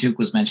 Andy Duke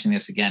was mentioning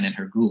this again in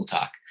her Google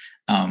talk,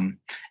 and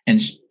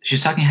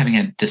she's talking having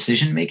a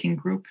decision-making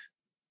group,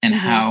 and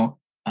how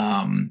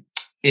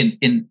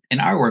in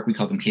our work we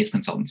call them case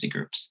consultancy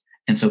groups.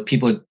 And so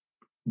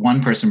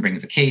one person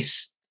brings a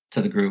case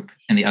to the group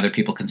and the other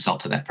people consult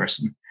to that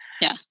person.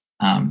 Yeah.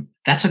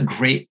 That's a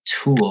great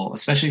tool,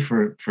 especially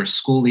for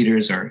school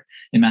leaders, or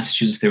in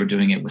Massachusetts, they were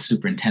doing it with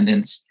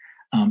superintendents,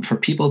 for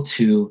people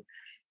to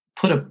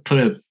put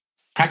a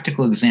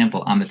practical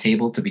example on the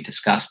table to be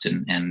discussed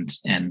and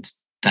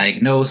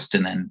diagnosed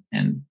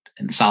and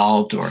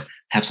solved, or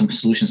have some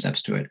solution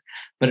steps to it.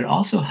 But it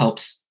also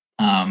helps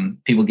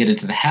people get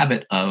into the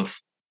habit of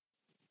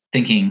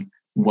thinking,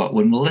 what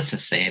would Melissa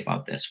say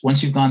about this?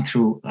 Once you've gone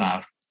through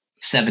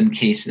 7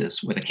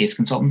 cases with a case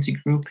consultancy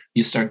group,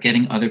 you start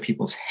getting other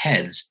people's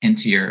heads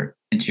into your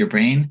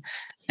brain.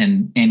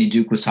 And Andy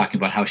Duke was talking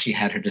about how she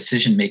had her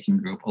decision-making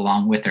group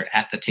along with her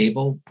at the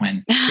table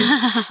when she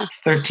had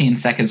 13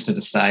 seconds to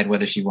decide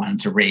whether she wanted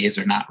to raise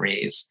or not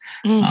raise,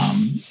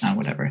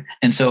 whatever.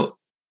 And so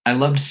I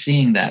loved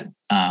seeing that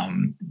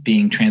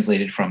being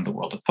translated from the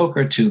world of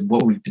poker to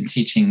what we've been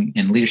teaching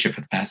in leadership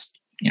for the past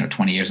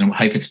 20 years, and what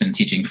Heifetz been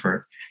teaching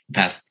for the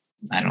past,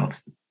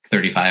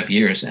 35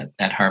 years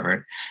at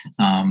Harvard.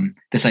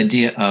 This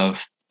idea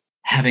of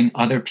having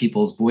other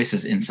people's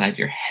voices inside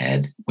your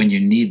head when you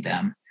need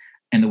them.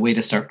 And the way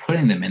to start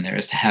putting them in there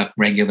is to have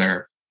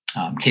regular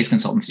case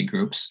consultancy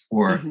groups,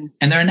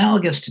 and they're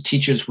analogous to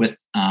teachers with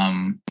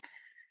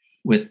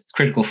with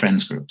critical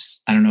friends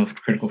groups. I don't know if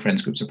critical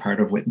friends groups are part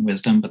of Wit and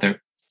Wisdom, but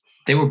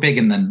they were big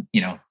in the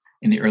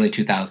early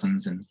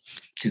 2000s and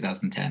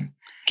 2010.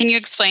 Can you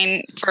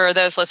explain for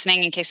those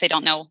listening in case they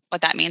don't know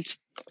what that means?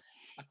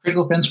 A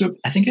critical friends group,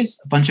 I think, is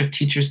a bunch of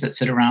teachers that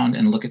sit around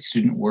and look at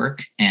student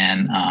work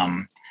and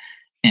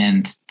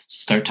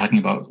start talking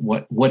about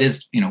what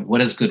does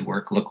good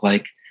work look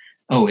like?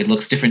 Oh, it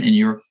looks different in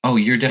your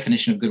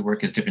definition of good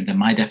work is different than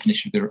my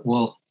definition of good work.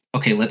 Well,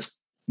 okay, let's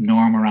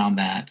norm around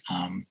that.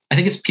 I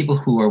think it's people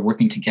who are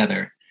working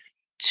together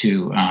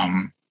to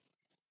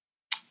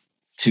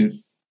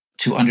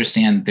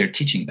understand their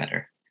teaching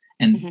better.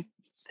 And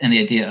and the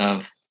idea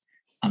of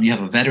you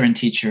have a veteran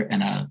teacher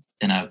and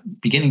a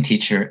beginning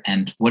teacher,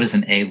 and what does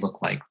an A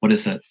look like? What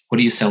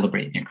do you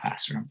celebrate in your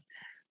classroom?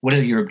 What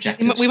are your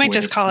objectives? We might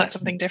just call it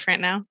something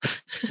different now.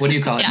 What do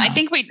you call it now? I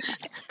think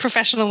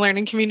professional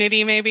learning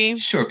community, maybe.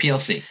 Sure,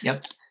 PLC.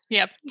 Yep.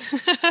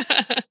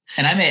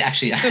 And I may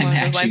actually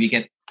be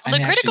getting. The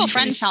critical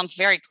friend sounds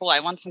very cool. I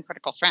want some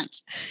critical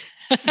friends.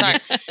 Sorry.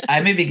 I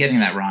may be getting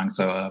that wrong.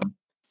 So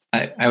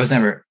I was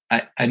never.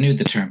 I knew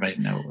the term, but I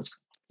didn't know it was.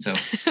 So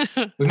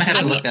we might have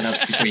to look that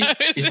up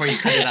before you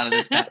cut it out of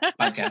this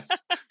podcast.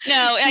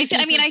 No, I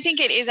think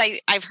it is.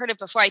 I've heard it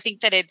before. I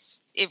think that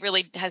it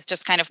really has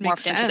just kind of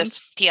morphed into this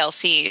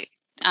PLC.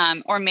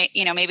 Or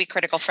maybe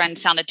critical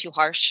friends sounded too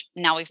harsh.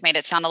 Now we've made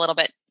it sound a little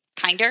bit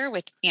kinder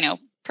with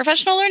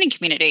professional learning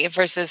community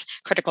versus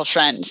critical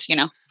friends.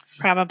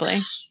 Probably.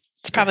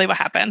 It's probably what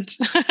happened.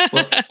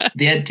 Well,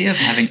 the idea of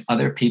having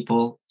other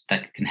people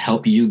that can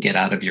help you get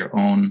out of your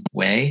own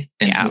way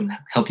and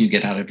help you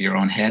get out of your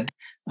own head,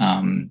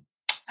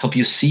 help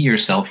you see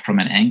yourself from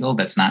an angle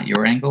that's not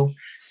your angle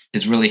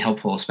is really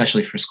helpful,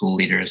 especially for school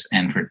leaders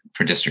and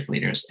for district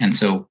leaders. And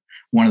so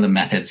one of the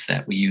methods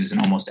that we use in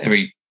almost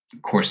every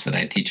course that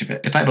I teach,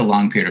 if I have a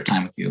long period of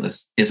time with you,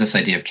 is this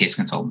idea of case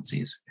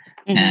consultancies.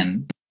 Mm-hmm.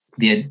 And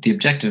the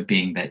objective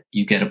being that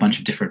you get a bunch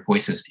of different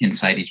voices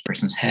inside each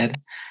person's head,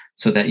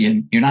 so that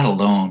you're not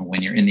alone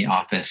when you're in the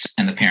office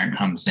and the parent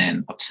comes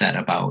in upset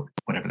about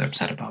whatever they're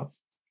upset about.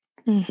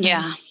 Mm-hmm.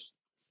 Yeah.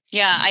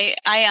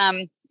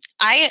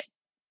 I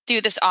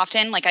do this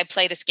often. Like I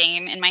play this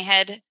game in my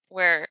head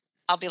where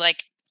I'll be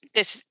like,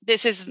 this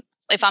is,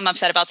 if I'm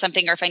upset about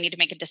something or if I need to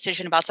make a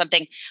decision about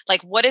something,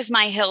 like what is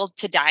my hill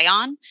to die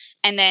on?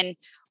 And then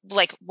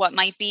like what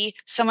might be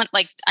someone,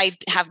 like I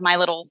have my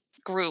little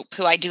group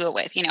who I do it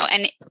with,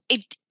 and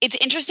it's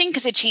interesting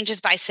because it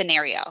changes by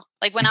scenario.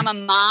 Like when I'm a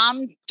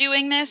mom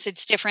doing this,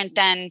 it's different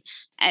than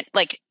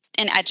like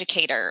an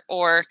educator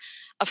or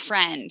a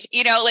friend,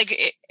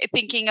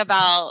 thinking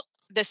about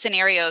the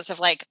scenarios of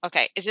like,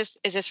 okay, is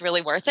this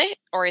really worth it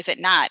or is it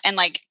not? And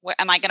like,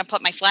 am I going to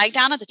put my flag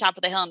down at the top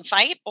of the hill and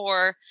fight,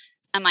 or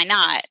am I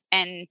not?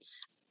 And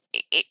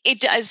it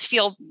does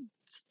feel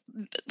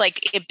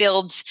like it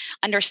builds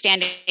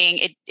understanding.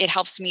 It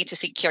helps me to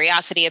see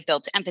curiosity. It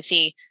builds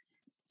empathy.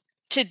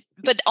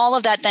 But all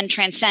of that then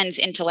transcends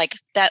into like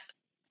that,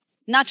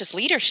 not just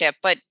leadership,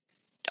 but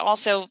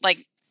also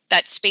like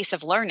that space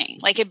of learning.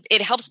 Like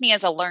it helps me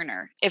as a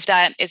learner, if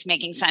that is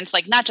making sense.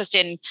 Like not just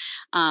in,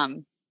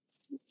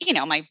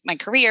 my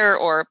career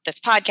or this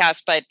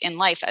podcast, but in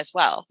life as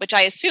well, which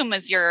I assume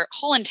is your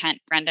whole intent,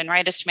 Brendan,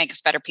 right? Is to make us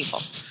better people.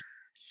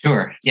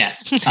 Sure.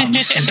 Yes.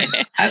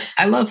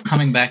 I love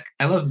coming back.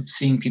 I love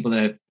seeing people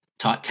that I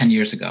taught 10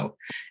 years ago,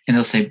 and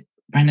they'll say,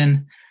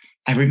 Brendan,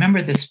 I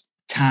remember this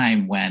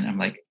time when. I'm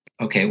like,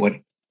 okay, what?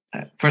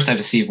 First, I have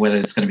to see whether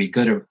it's going to be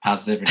good or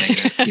positive or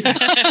negative.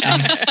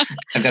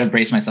 I've got to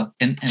brace myself.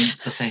 And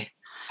they'll say,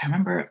 I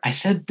remember I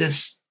said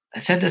this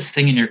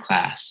thing in your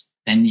class,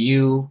 and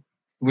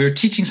we were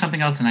teaching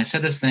something else, and I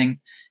said this thing,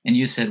 and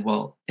you said,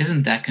 well,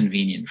 isn't that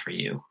convenient for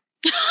you?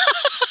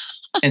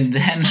 And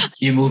then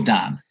you moved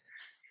on.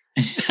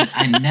 And she said,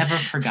 I never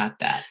forgot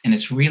that. And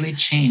it's really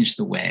changed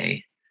the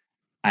way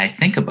I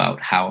think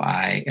about how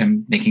I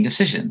am making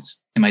decisions.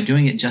 Am I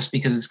doing it just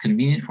because it's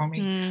convenient for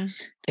me?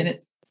 Mm.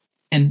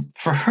 And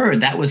for her,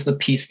 that was the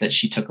piece that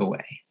she took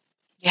away.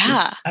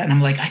 Yeah. And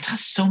I'm like, I taught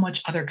so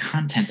much other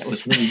content that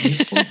was really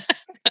useful.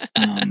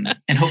 And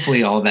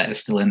hopefully all of that is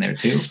still in there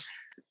too.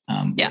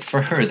 But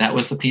for her, that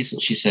was the piece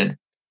that she said,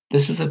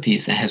 this is a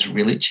piece that has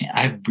really changed.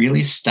 I've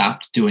really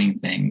stopped doing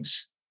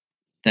things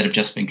that have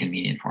just been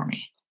convenient for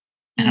me.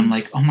 And I'm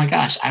like, oh my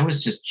gosh, I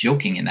was just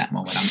joking in that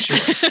moment, I'm sure.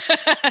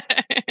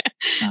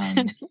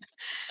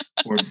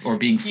 Or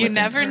being flippant. You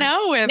never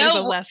know where there's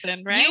a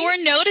lesson, right? You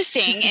were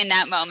noticing in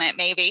that moment,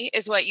 maybe,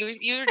 is what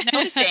you're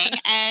noticing.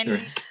 And sure.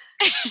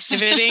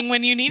 Pivoting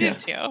when you needed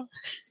to.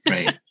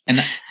 Right.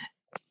 And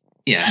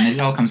it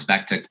all comes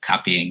back to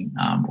copying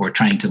or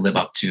trying to live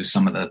up to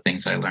some of the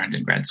things I learned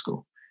in grad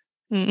school.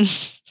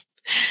 Mm.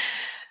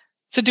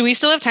 So do we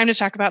still have time to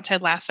talk about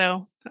Ted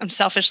Lasso? I'm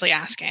selfishly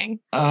asking.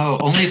 Oh,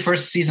 only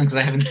first season because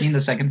I haven't seen the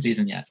second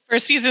season yet.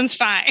 First season's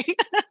fine.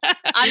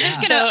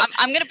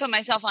 I'm gonna put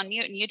myself on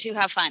mute and you two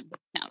have fun.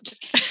 No,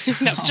 just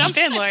kidding. No, jump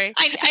in, Lori.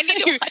 I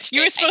need to watch it.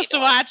 You were supposed to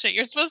watch it.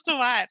 You're supposed to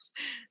watch.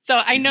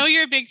 So I know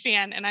you're a big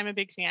fan and I'm a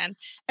big fan.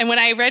 And when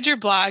I read your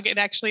blog, it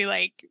actually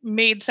like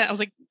made sense. I was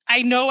like,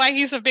 I know why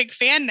he's a big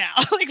fan now.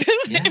 Like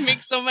this, it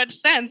makes so much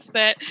sense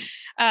that,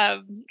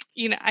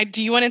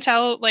 do you want to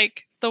tell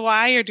like the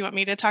why, or do you want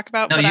me to talk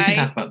about what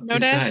I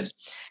noticed?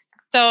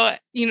 So,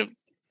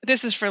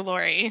 this is for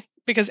Lori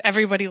because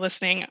everybody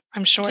listening,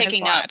 I'm sure,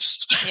 has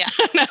watched. Yeah.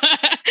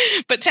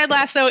 But Ted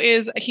Lasso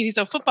he's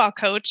a football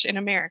coach in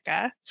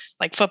America,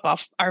 like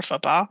our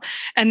football.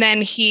 And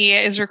then he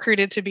is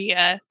recruited to be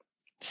a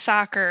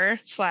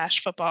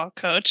soccer/football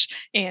coach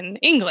in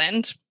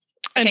England.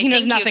 And he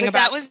knows nothing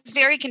about that. Was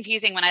very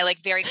confusing when I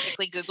like very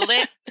quickly Googled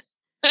it.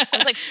 I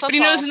was like, football, but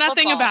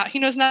he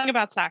knows nothing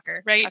about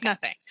soccer, right? Okay.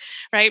 Nothing.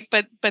 Right.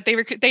 But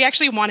they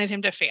actually wanted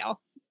him to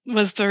fail.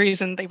 Was the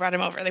reason they brought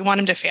him over. They want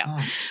him to fail.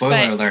 Oh,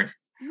 spoiler alert.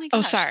 Oh,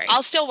 sorry.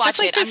 I'll still watch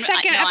it. That's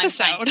like the second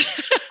episode.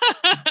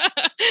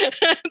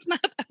 It's not.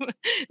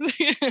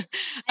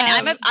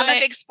 I'm a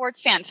big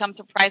sports fan, so I'm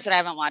surprised that I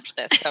haven't watched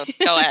this. So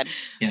go ahead.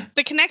 Yeah.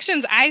 The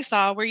connections I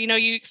saw were,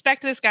 you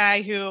expect this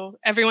guy who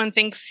everyone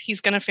thinks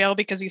he's going to fail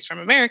because he's from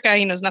America.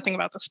 He knows nothing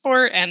about the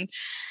sport. And,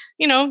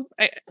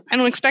 I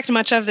don't expect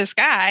much of this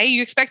guy.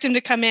 You expect him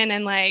to come in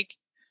and like,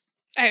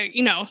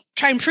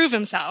 try and prove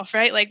himself,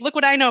 right? Like, look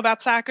what I know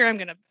about soccer. I'm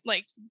going to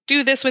like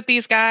do this with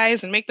these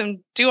guys and make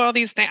them do all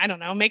these things. I don't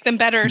know, make them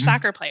better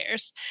soccer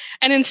players.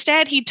 And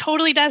instead he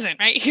totally doesn't,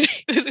 right?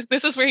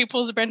 This is where he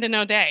pulls a Brendan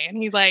O'Day and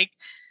he like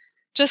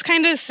just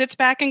kind of sits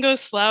back and goes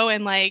slow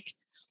and like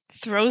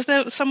throws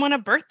someone a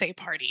birthday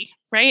party,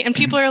 right? And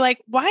people are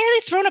like, why are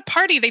they throwing a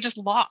party? They just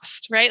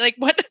lost, right? Like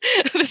what?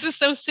 This is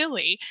so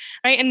silly,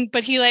 right?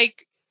 But he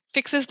like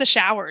fixes the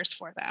showers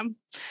for them,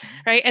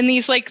 right? And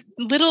these like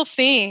little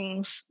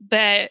things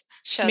that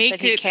shows make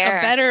that it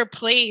a better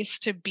place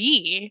to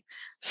be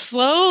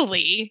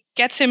slowly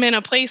gets him in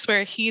a place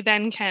where he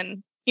then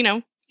can,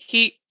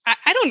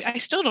 I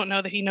still don't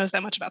know that he knows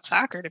that much about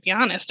soccer, to be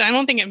honest. I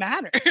don't think it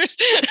matters.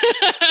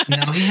 No,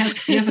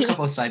 he has a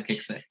couple of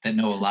sidekicks that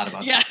know a lot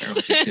about soccer,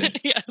 which is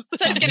good. Yes.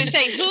 So I was going to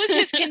say, who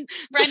is his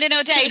Brendan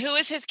O'Day? Who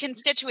is his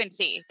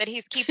constituency that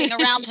he's keeping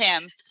around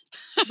him?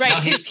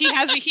 Right.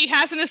 He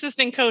has an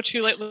assistant coach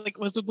who like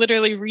was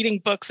literally reading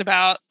books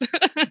about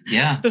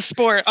the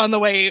sport on the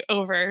way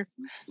over.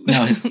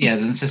 No, his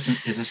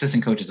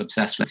assistant coach is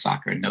obsessed with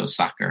soccer and knows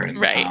soccer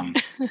and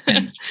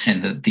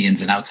and the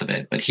ins and outs of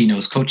it, but he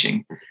knows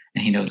coaching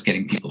and he knows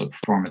getting people to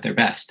perform at their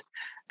best.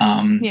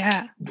 One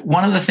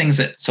of the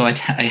things I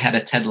had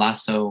a Ted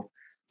Lasso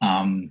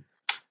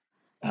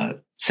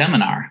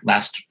seminar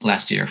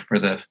last year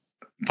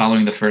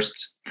following the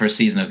first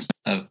season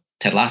of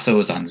Ted Lasso.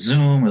 Was on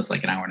Zoom. It was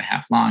like an hour and a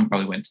half long,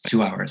 probably went to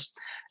 2 hours.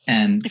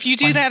 And if you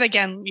do that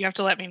again, you have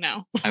to let me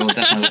know. I will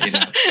definitely let you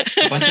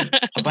know.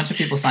 A bunch of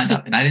people signed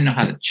up and I didn't know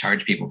how to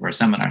charge people for a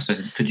seminar. So I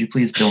said, could you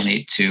please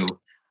donate to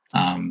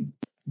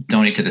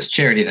this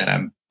charity that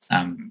I'm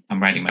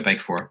riding my bike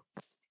for?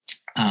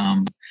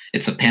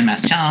 It's a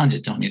PanMass Challenge.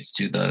 It donates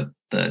to the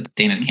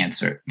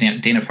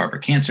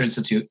Dana-Farber Cancer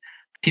Institute.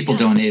 People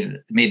donated,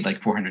 made like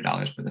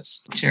 $400 for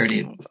this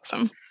charity. That's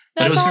awesome.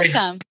 That's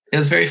awesome. It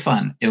was very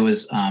fun. It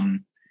was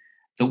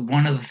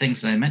one of the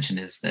things that I mentioned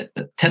is that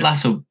the Ted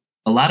Lasso,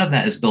 a lot of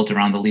that is built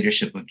around the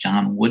leadership of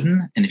John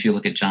Wooden. And if you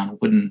look at John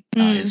Wooden,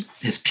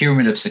 his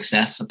pyramid of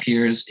success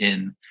appears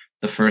in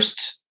the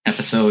first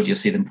episode. You'll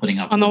see them putting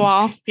up on the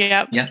wall.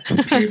 Yeah. Yep.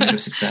 Pyramid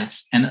of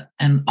success. And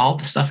all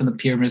the stuff in the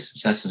pyramid of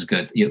success is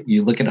good.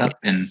 You look it up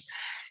and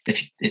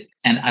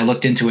and I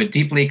looked into it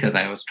deeply because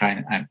I was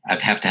trying. I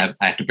have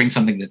to bring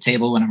something to the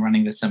table when I'm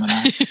running this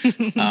seminar.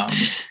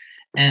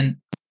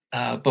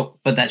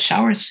 But that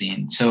shower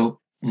scene. So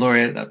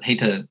Lori, I hate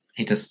to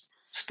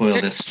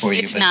spoil this for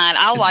you. It's not.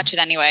 I'll watch it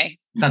anyway.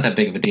 It's not that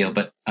big of a deal,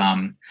 but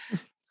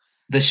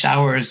the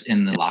showers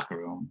in the locker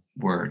room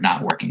were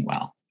not working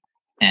well,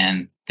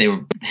 and they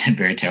had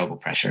very terrible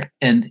pressure.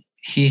 And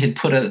he had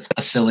put a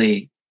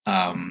silly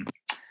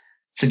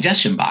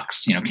suggestion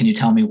box. Can you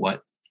tell me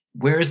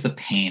where is the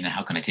pain and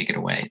how can I take it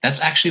away?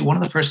 That's actually one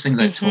of the first things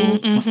I've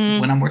told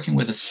when I'm working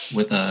as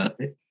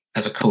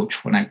a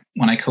coach. When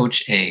I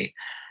coach a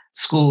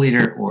school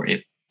leader or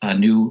a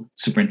new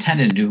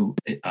superintendent,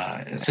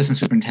 assistant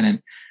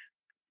superintendent,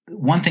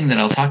 one thing that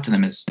I'll talk to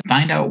them is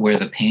find out where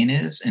the pain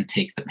is and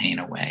take the pain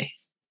away.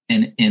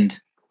 And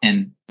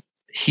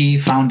he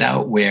found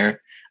out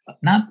where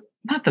not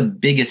the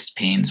biggest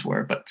pains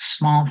were, but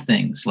small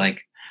things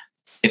like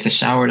if the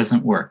shower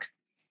doesn't work,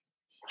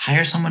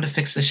 hire someone to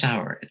fix the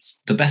shower.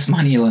 It's the best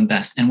money you'll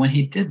invest. And when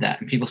he did that,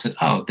 and people said,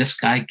 "Oh, this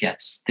guy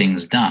gets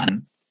things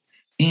done,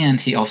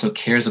 and he also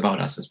cares about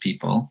us as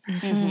people."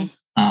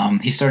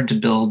 He started to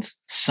build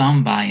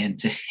some buy-in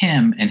to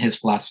him and his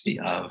philosophy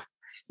of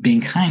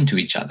being kind to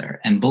each other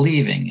and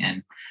believing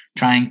and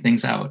trying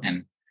things out.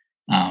 And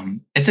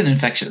it's an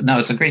infection. No,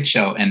 it's a great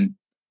show. And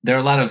there are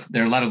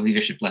a lot of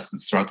leadership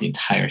lessons throughout the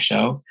entire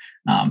show,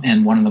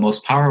 and one of the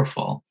most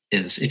powerful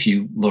is if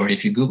you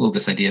Google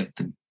this idea of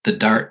the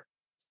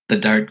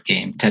dart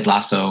game, Ted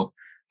Lasso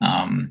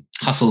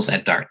hustles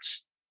at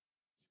darts.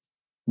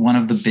 One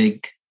of the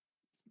big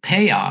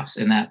payoffs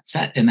in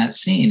that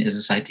scene is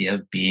this idea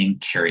of being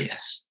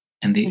curious,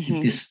 and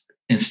this,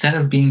 instead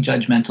of being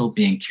judgmental,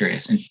 being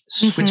curious, and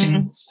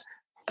switching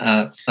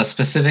a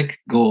specific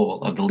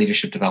goal of the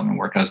leadership development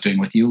work I was doing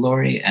with you,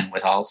 Lori, and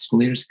with all school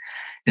leaders,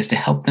 is to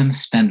help them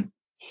spend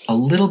a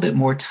little bit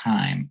more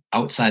time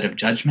outside of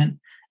judgment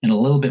and a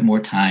little bit more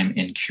time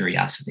in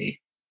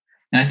curiosity.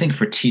 And I think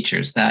for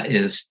teachers, that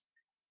is,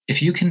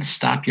 if you can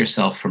stop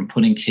yourself from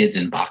putting kids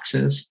in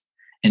boxes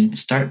and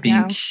start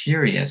being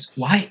curious,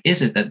 why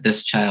is it that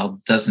this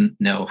child doesn't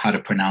know how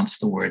to pronounce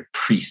the word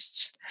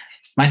priests?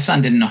 My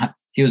son didn't know how.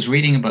 He was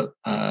reading about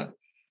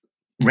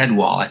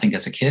Redwall, I think,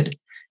 as a kid.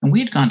 And we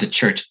had gone to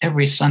church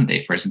every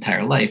Sunday for his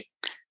entire life.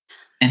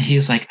 And he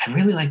was like, I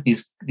really like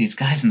these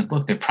guys in the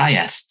book. They're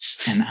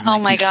Priests. And I'm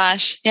like, my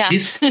gosh. Yeah.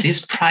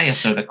 These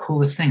Priests are the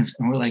coolest things.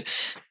 And we're like,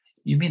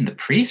 you mean the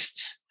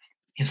priests?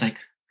 He's like,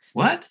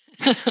 what?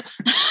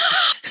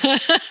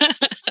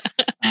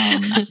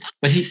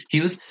 But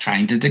he was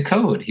trying to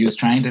decode. He was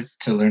trying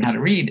to learn how to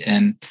read.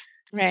 And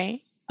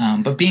right.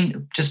 But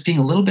being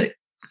a little bit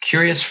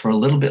curious for a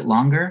little bit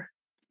longer,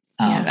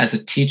 as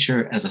a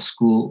teacher, as a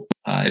school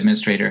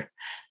administrator.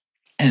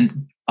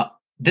 And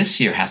this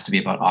year has to be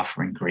about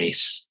offering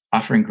grace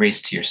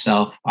to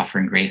yourself,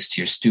 offering grace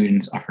to your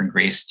students, offering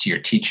grace to your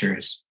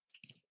teachers,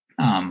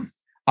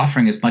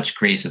 offering as much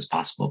grace as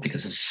possible,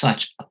 because it's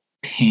such a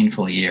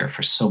painful year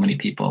for so many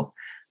people.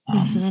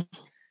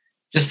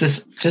 Just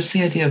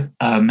the idea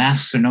of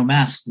masks or no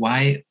masks.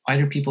 Why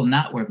do people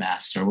not wear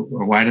masks, or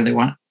why do they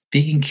want?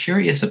 Being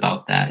curious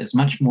about that is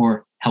much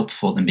more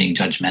helpful than being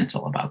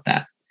judgmental about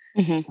that.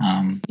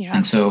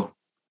 And so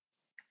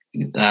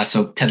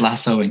Ted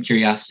Lasso and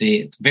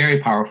curiosity, it's a very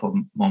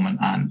powerful moment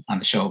on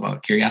the show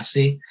about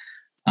curiosity.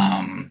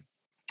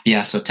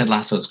 So Ted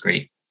Lasso is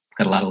great.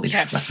 Got a lot of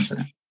leadership lessons in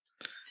it.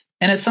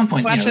 And at some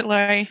point, watch it,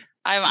 Lori.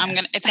 I'm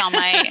gonna. It's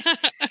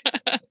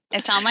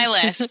on my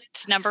list.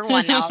 It's number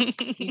 1 now.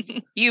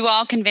 You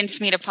all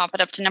convinced me to pop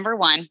it up to number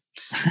 1.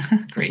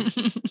 Great.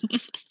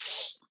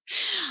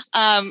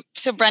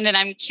 So Brendan,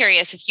 I'm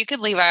curious, if you could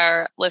leave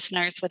our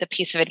listeners with a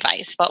piece of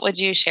advice, what would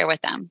you share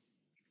with them?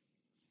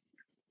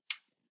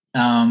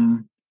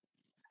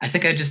 I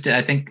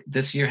think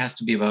this year has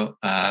to be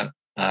about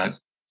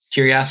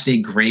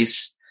curiosity,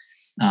 grace,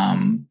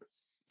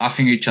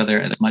 offering each other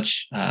as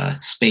much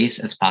space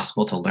as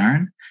possible to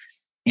learn,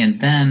 and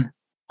then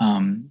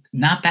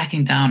not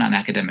backing down on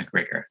academic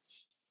rigor.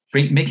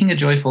 Making a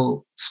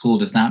joyful school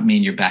does not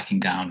mean you're backing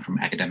down from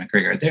academic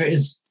rigor. There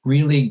is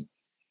really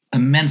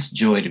immense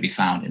joy to be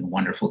found in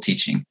wonderful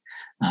teaching.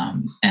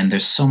 And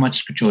there's so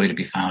much joy to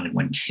be found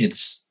when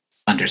kids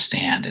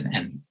understand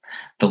and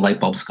the light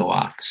bulbs go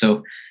off.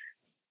 So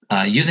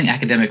using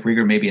academic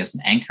rigor maybe as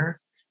an anchor,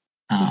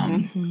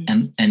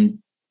 and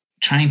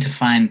trying to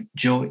find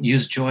joy,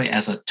 use joy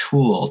as a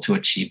tool to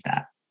achieve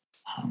that.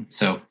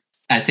 So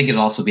I think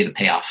it'll also be the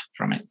payoff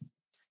from it.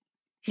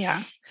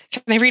 Yeah.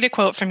 Can I read a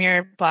quote from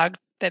your blog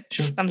that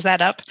sums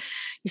that up?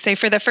 You say,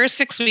 for the first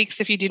 6 weeks,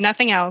 if you do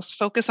nothing else,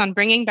 focus on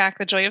bringing back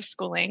the joy of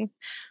schooling.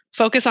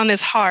 Focus on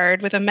this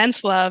hard with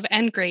immense love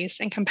and grace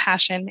and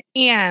compassion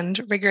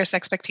and rigorous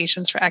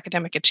expectations for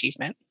academic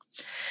achievement.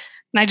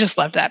 And I just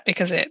love that,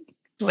 because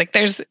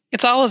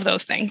it's all of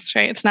those things,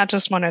 right? It's not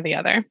just one or the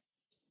other.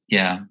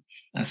 Yeah.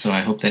 So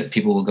I hope that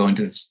people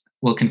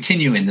will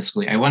continue in the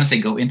school year. I want to say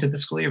go into the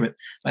school year, but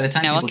by the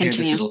time people hear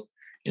this, it'll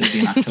be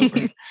in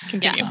October.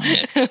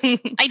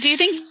 I do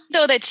think,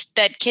 though,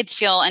 that kids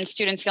feel and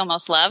students feel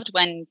most loved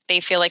when they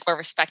feel like we're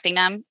respecting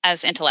them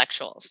as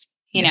intellectuals,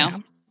 you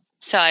know?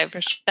 So I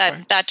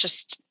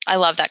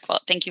love that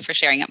quote. Thank you for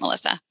sharing it,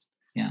 Melissa.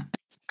 Yeah.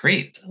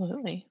 Great.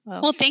 Absolutely.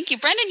 Well, thank you.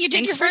 Brendan, you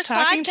did your first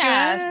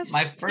podcast.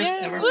 My first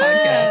ever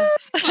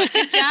podcast.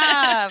 Good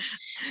job.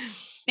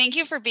 Thank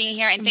you for being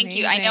here. And thank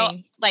you. I know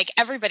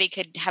everybody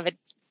could have a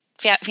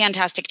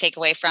fantastic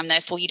takeaway from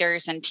this,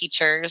 leaders and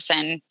teachers.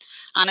 And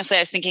honestly, I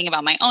was thinking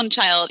about my own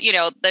child.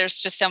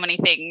 There's just so many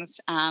things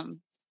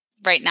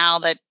right now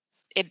that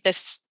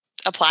this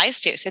applies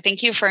to. So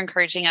thank you for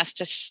encouraging us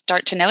to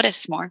start to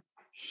notice more.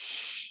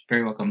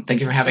 Very welcome.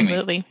 Thank you for having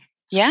me.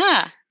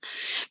 Yeah.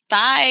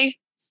 Bye.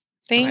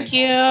 Thank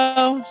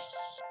you.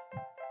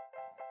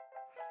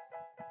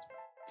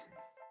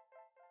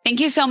 Thank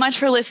you so much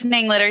for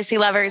listening, literacy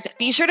lovers.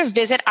 Be sure to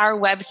visit our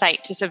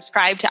website to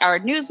subscribe to our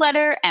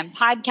newsletter and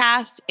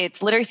podcast.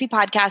 It's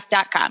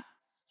literacypodcast.com.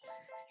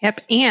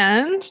 Yep.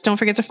 And don't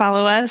forget to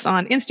follow us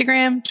on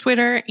Instagram,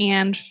 Twitter,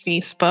 and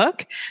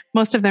Facebook.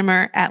 Most of them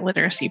are at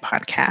Literacy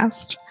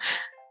Podcast.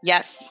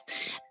 Yes.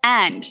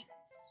 And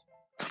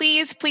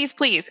please, please,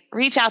 please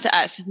reach out to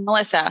us.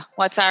 Melissa,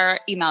 what's our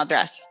email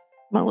address?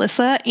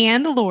 Melissa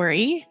and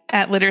Lori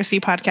at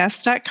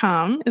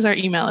literacypodcast.com is our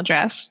email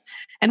address.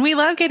 And we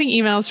love getting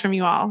emails from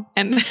you all.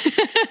 And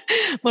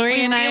Lori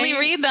and I really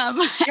read them.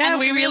 Yeah, and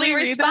we really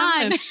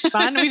respond.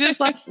 It's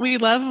fun. We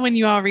love when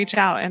you all reach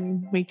out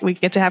and we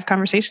get to have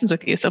conversations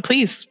with you. So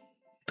please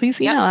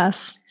email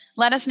us.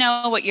 Let us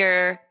know what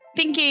you're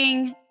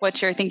thinking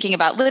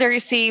about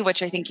literacy,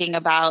 what you're thinking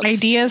about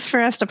ideas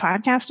for us to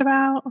podcast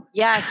about.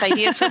 Yes,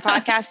 ideas for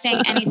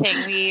podcasting,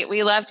 anything.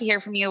 We love to hear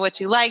from you, what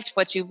you liked,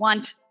 what you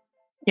want.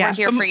 Yeah, we're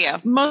here for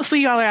you. Mostly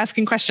y'all are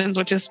asking questions,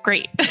 which is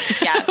great.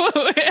 Yes.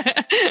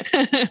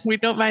 We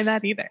don't mind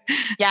that either.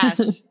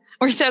 Yes.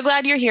 We're so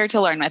glad you're here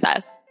to learn with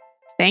us.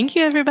 Thank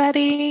you,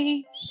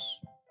 everybody.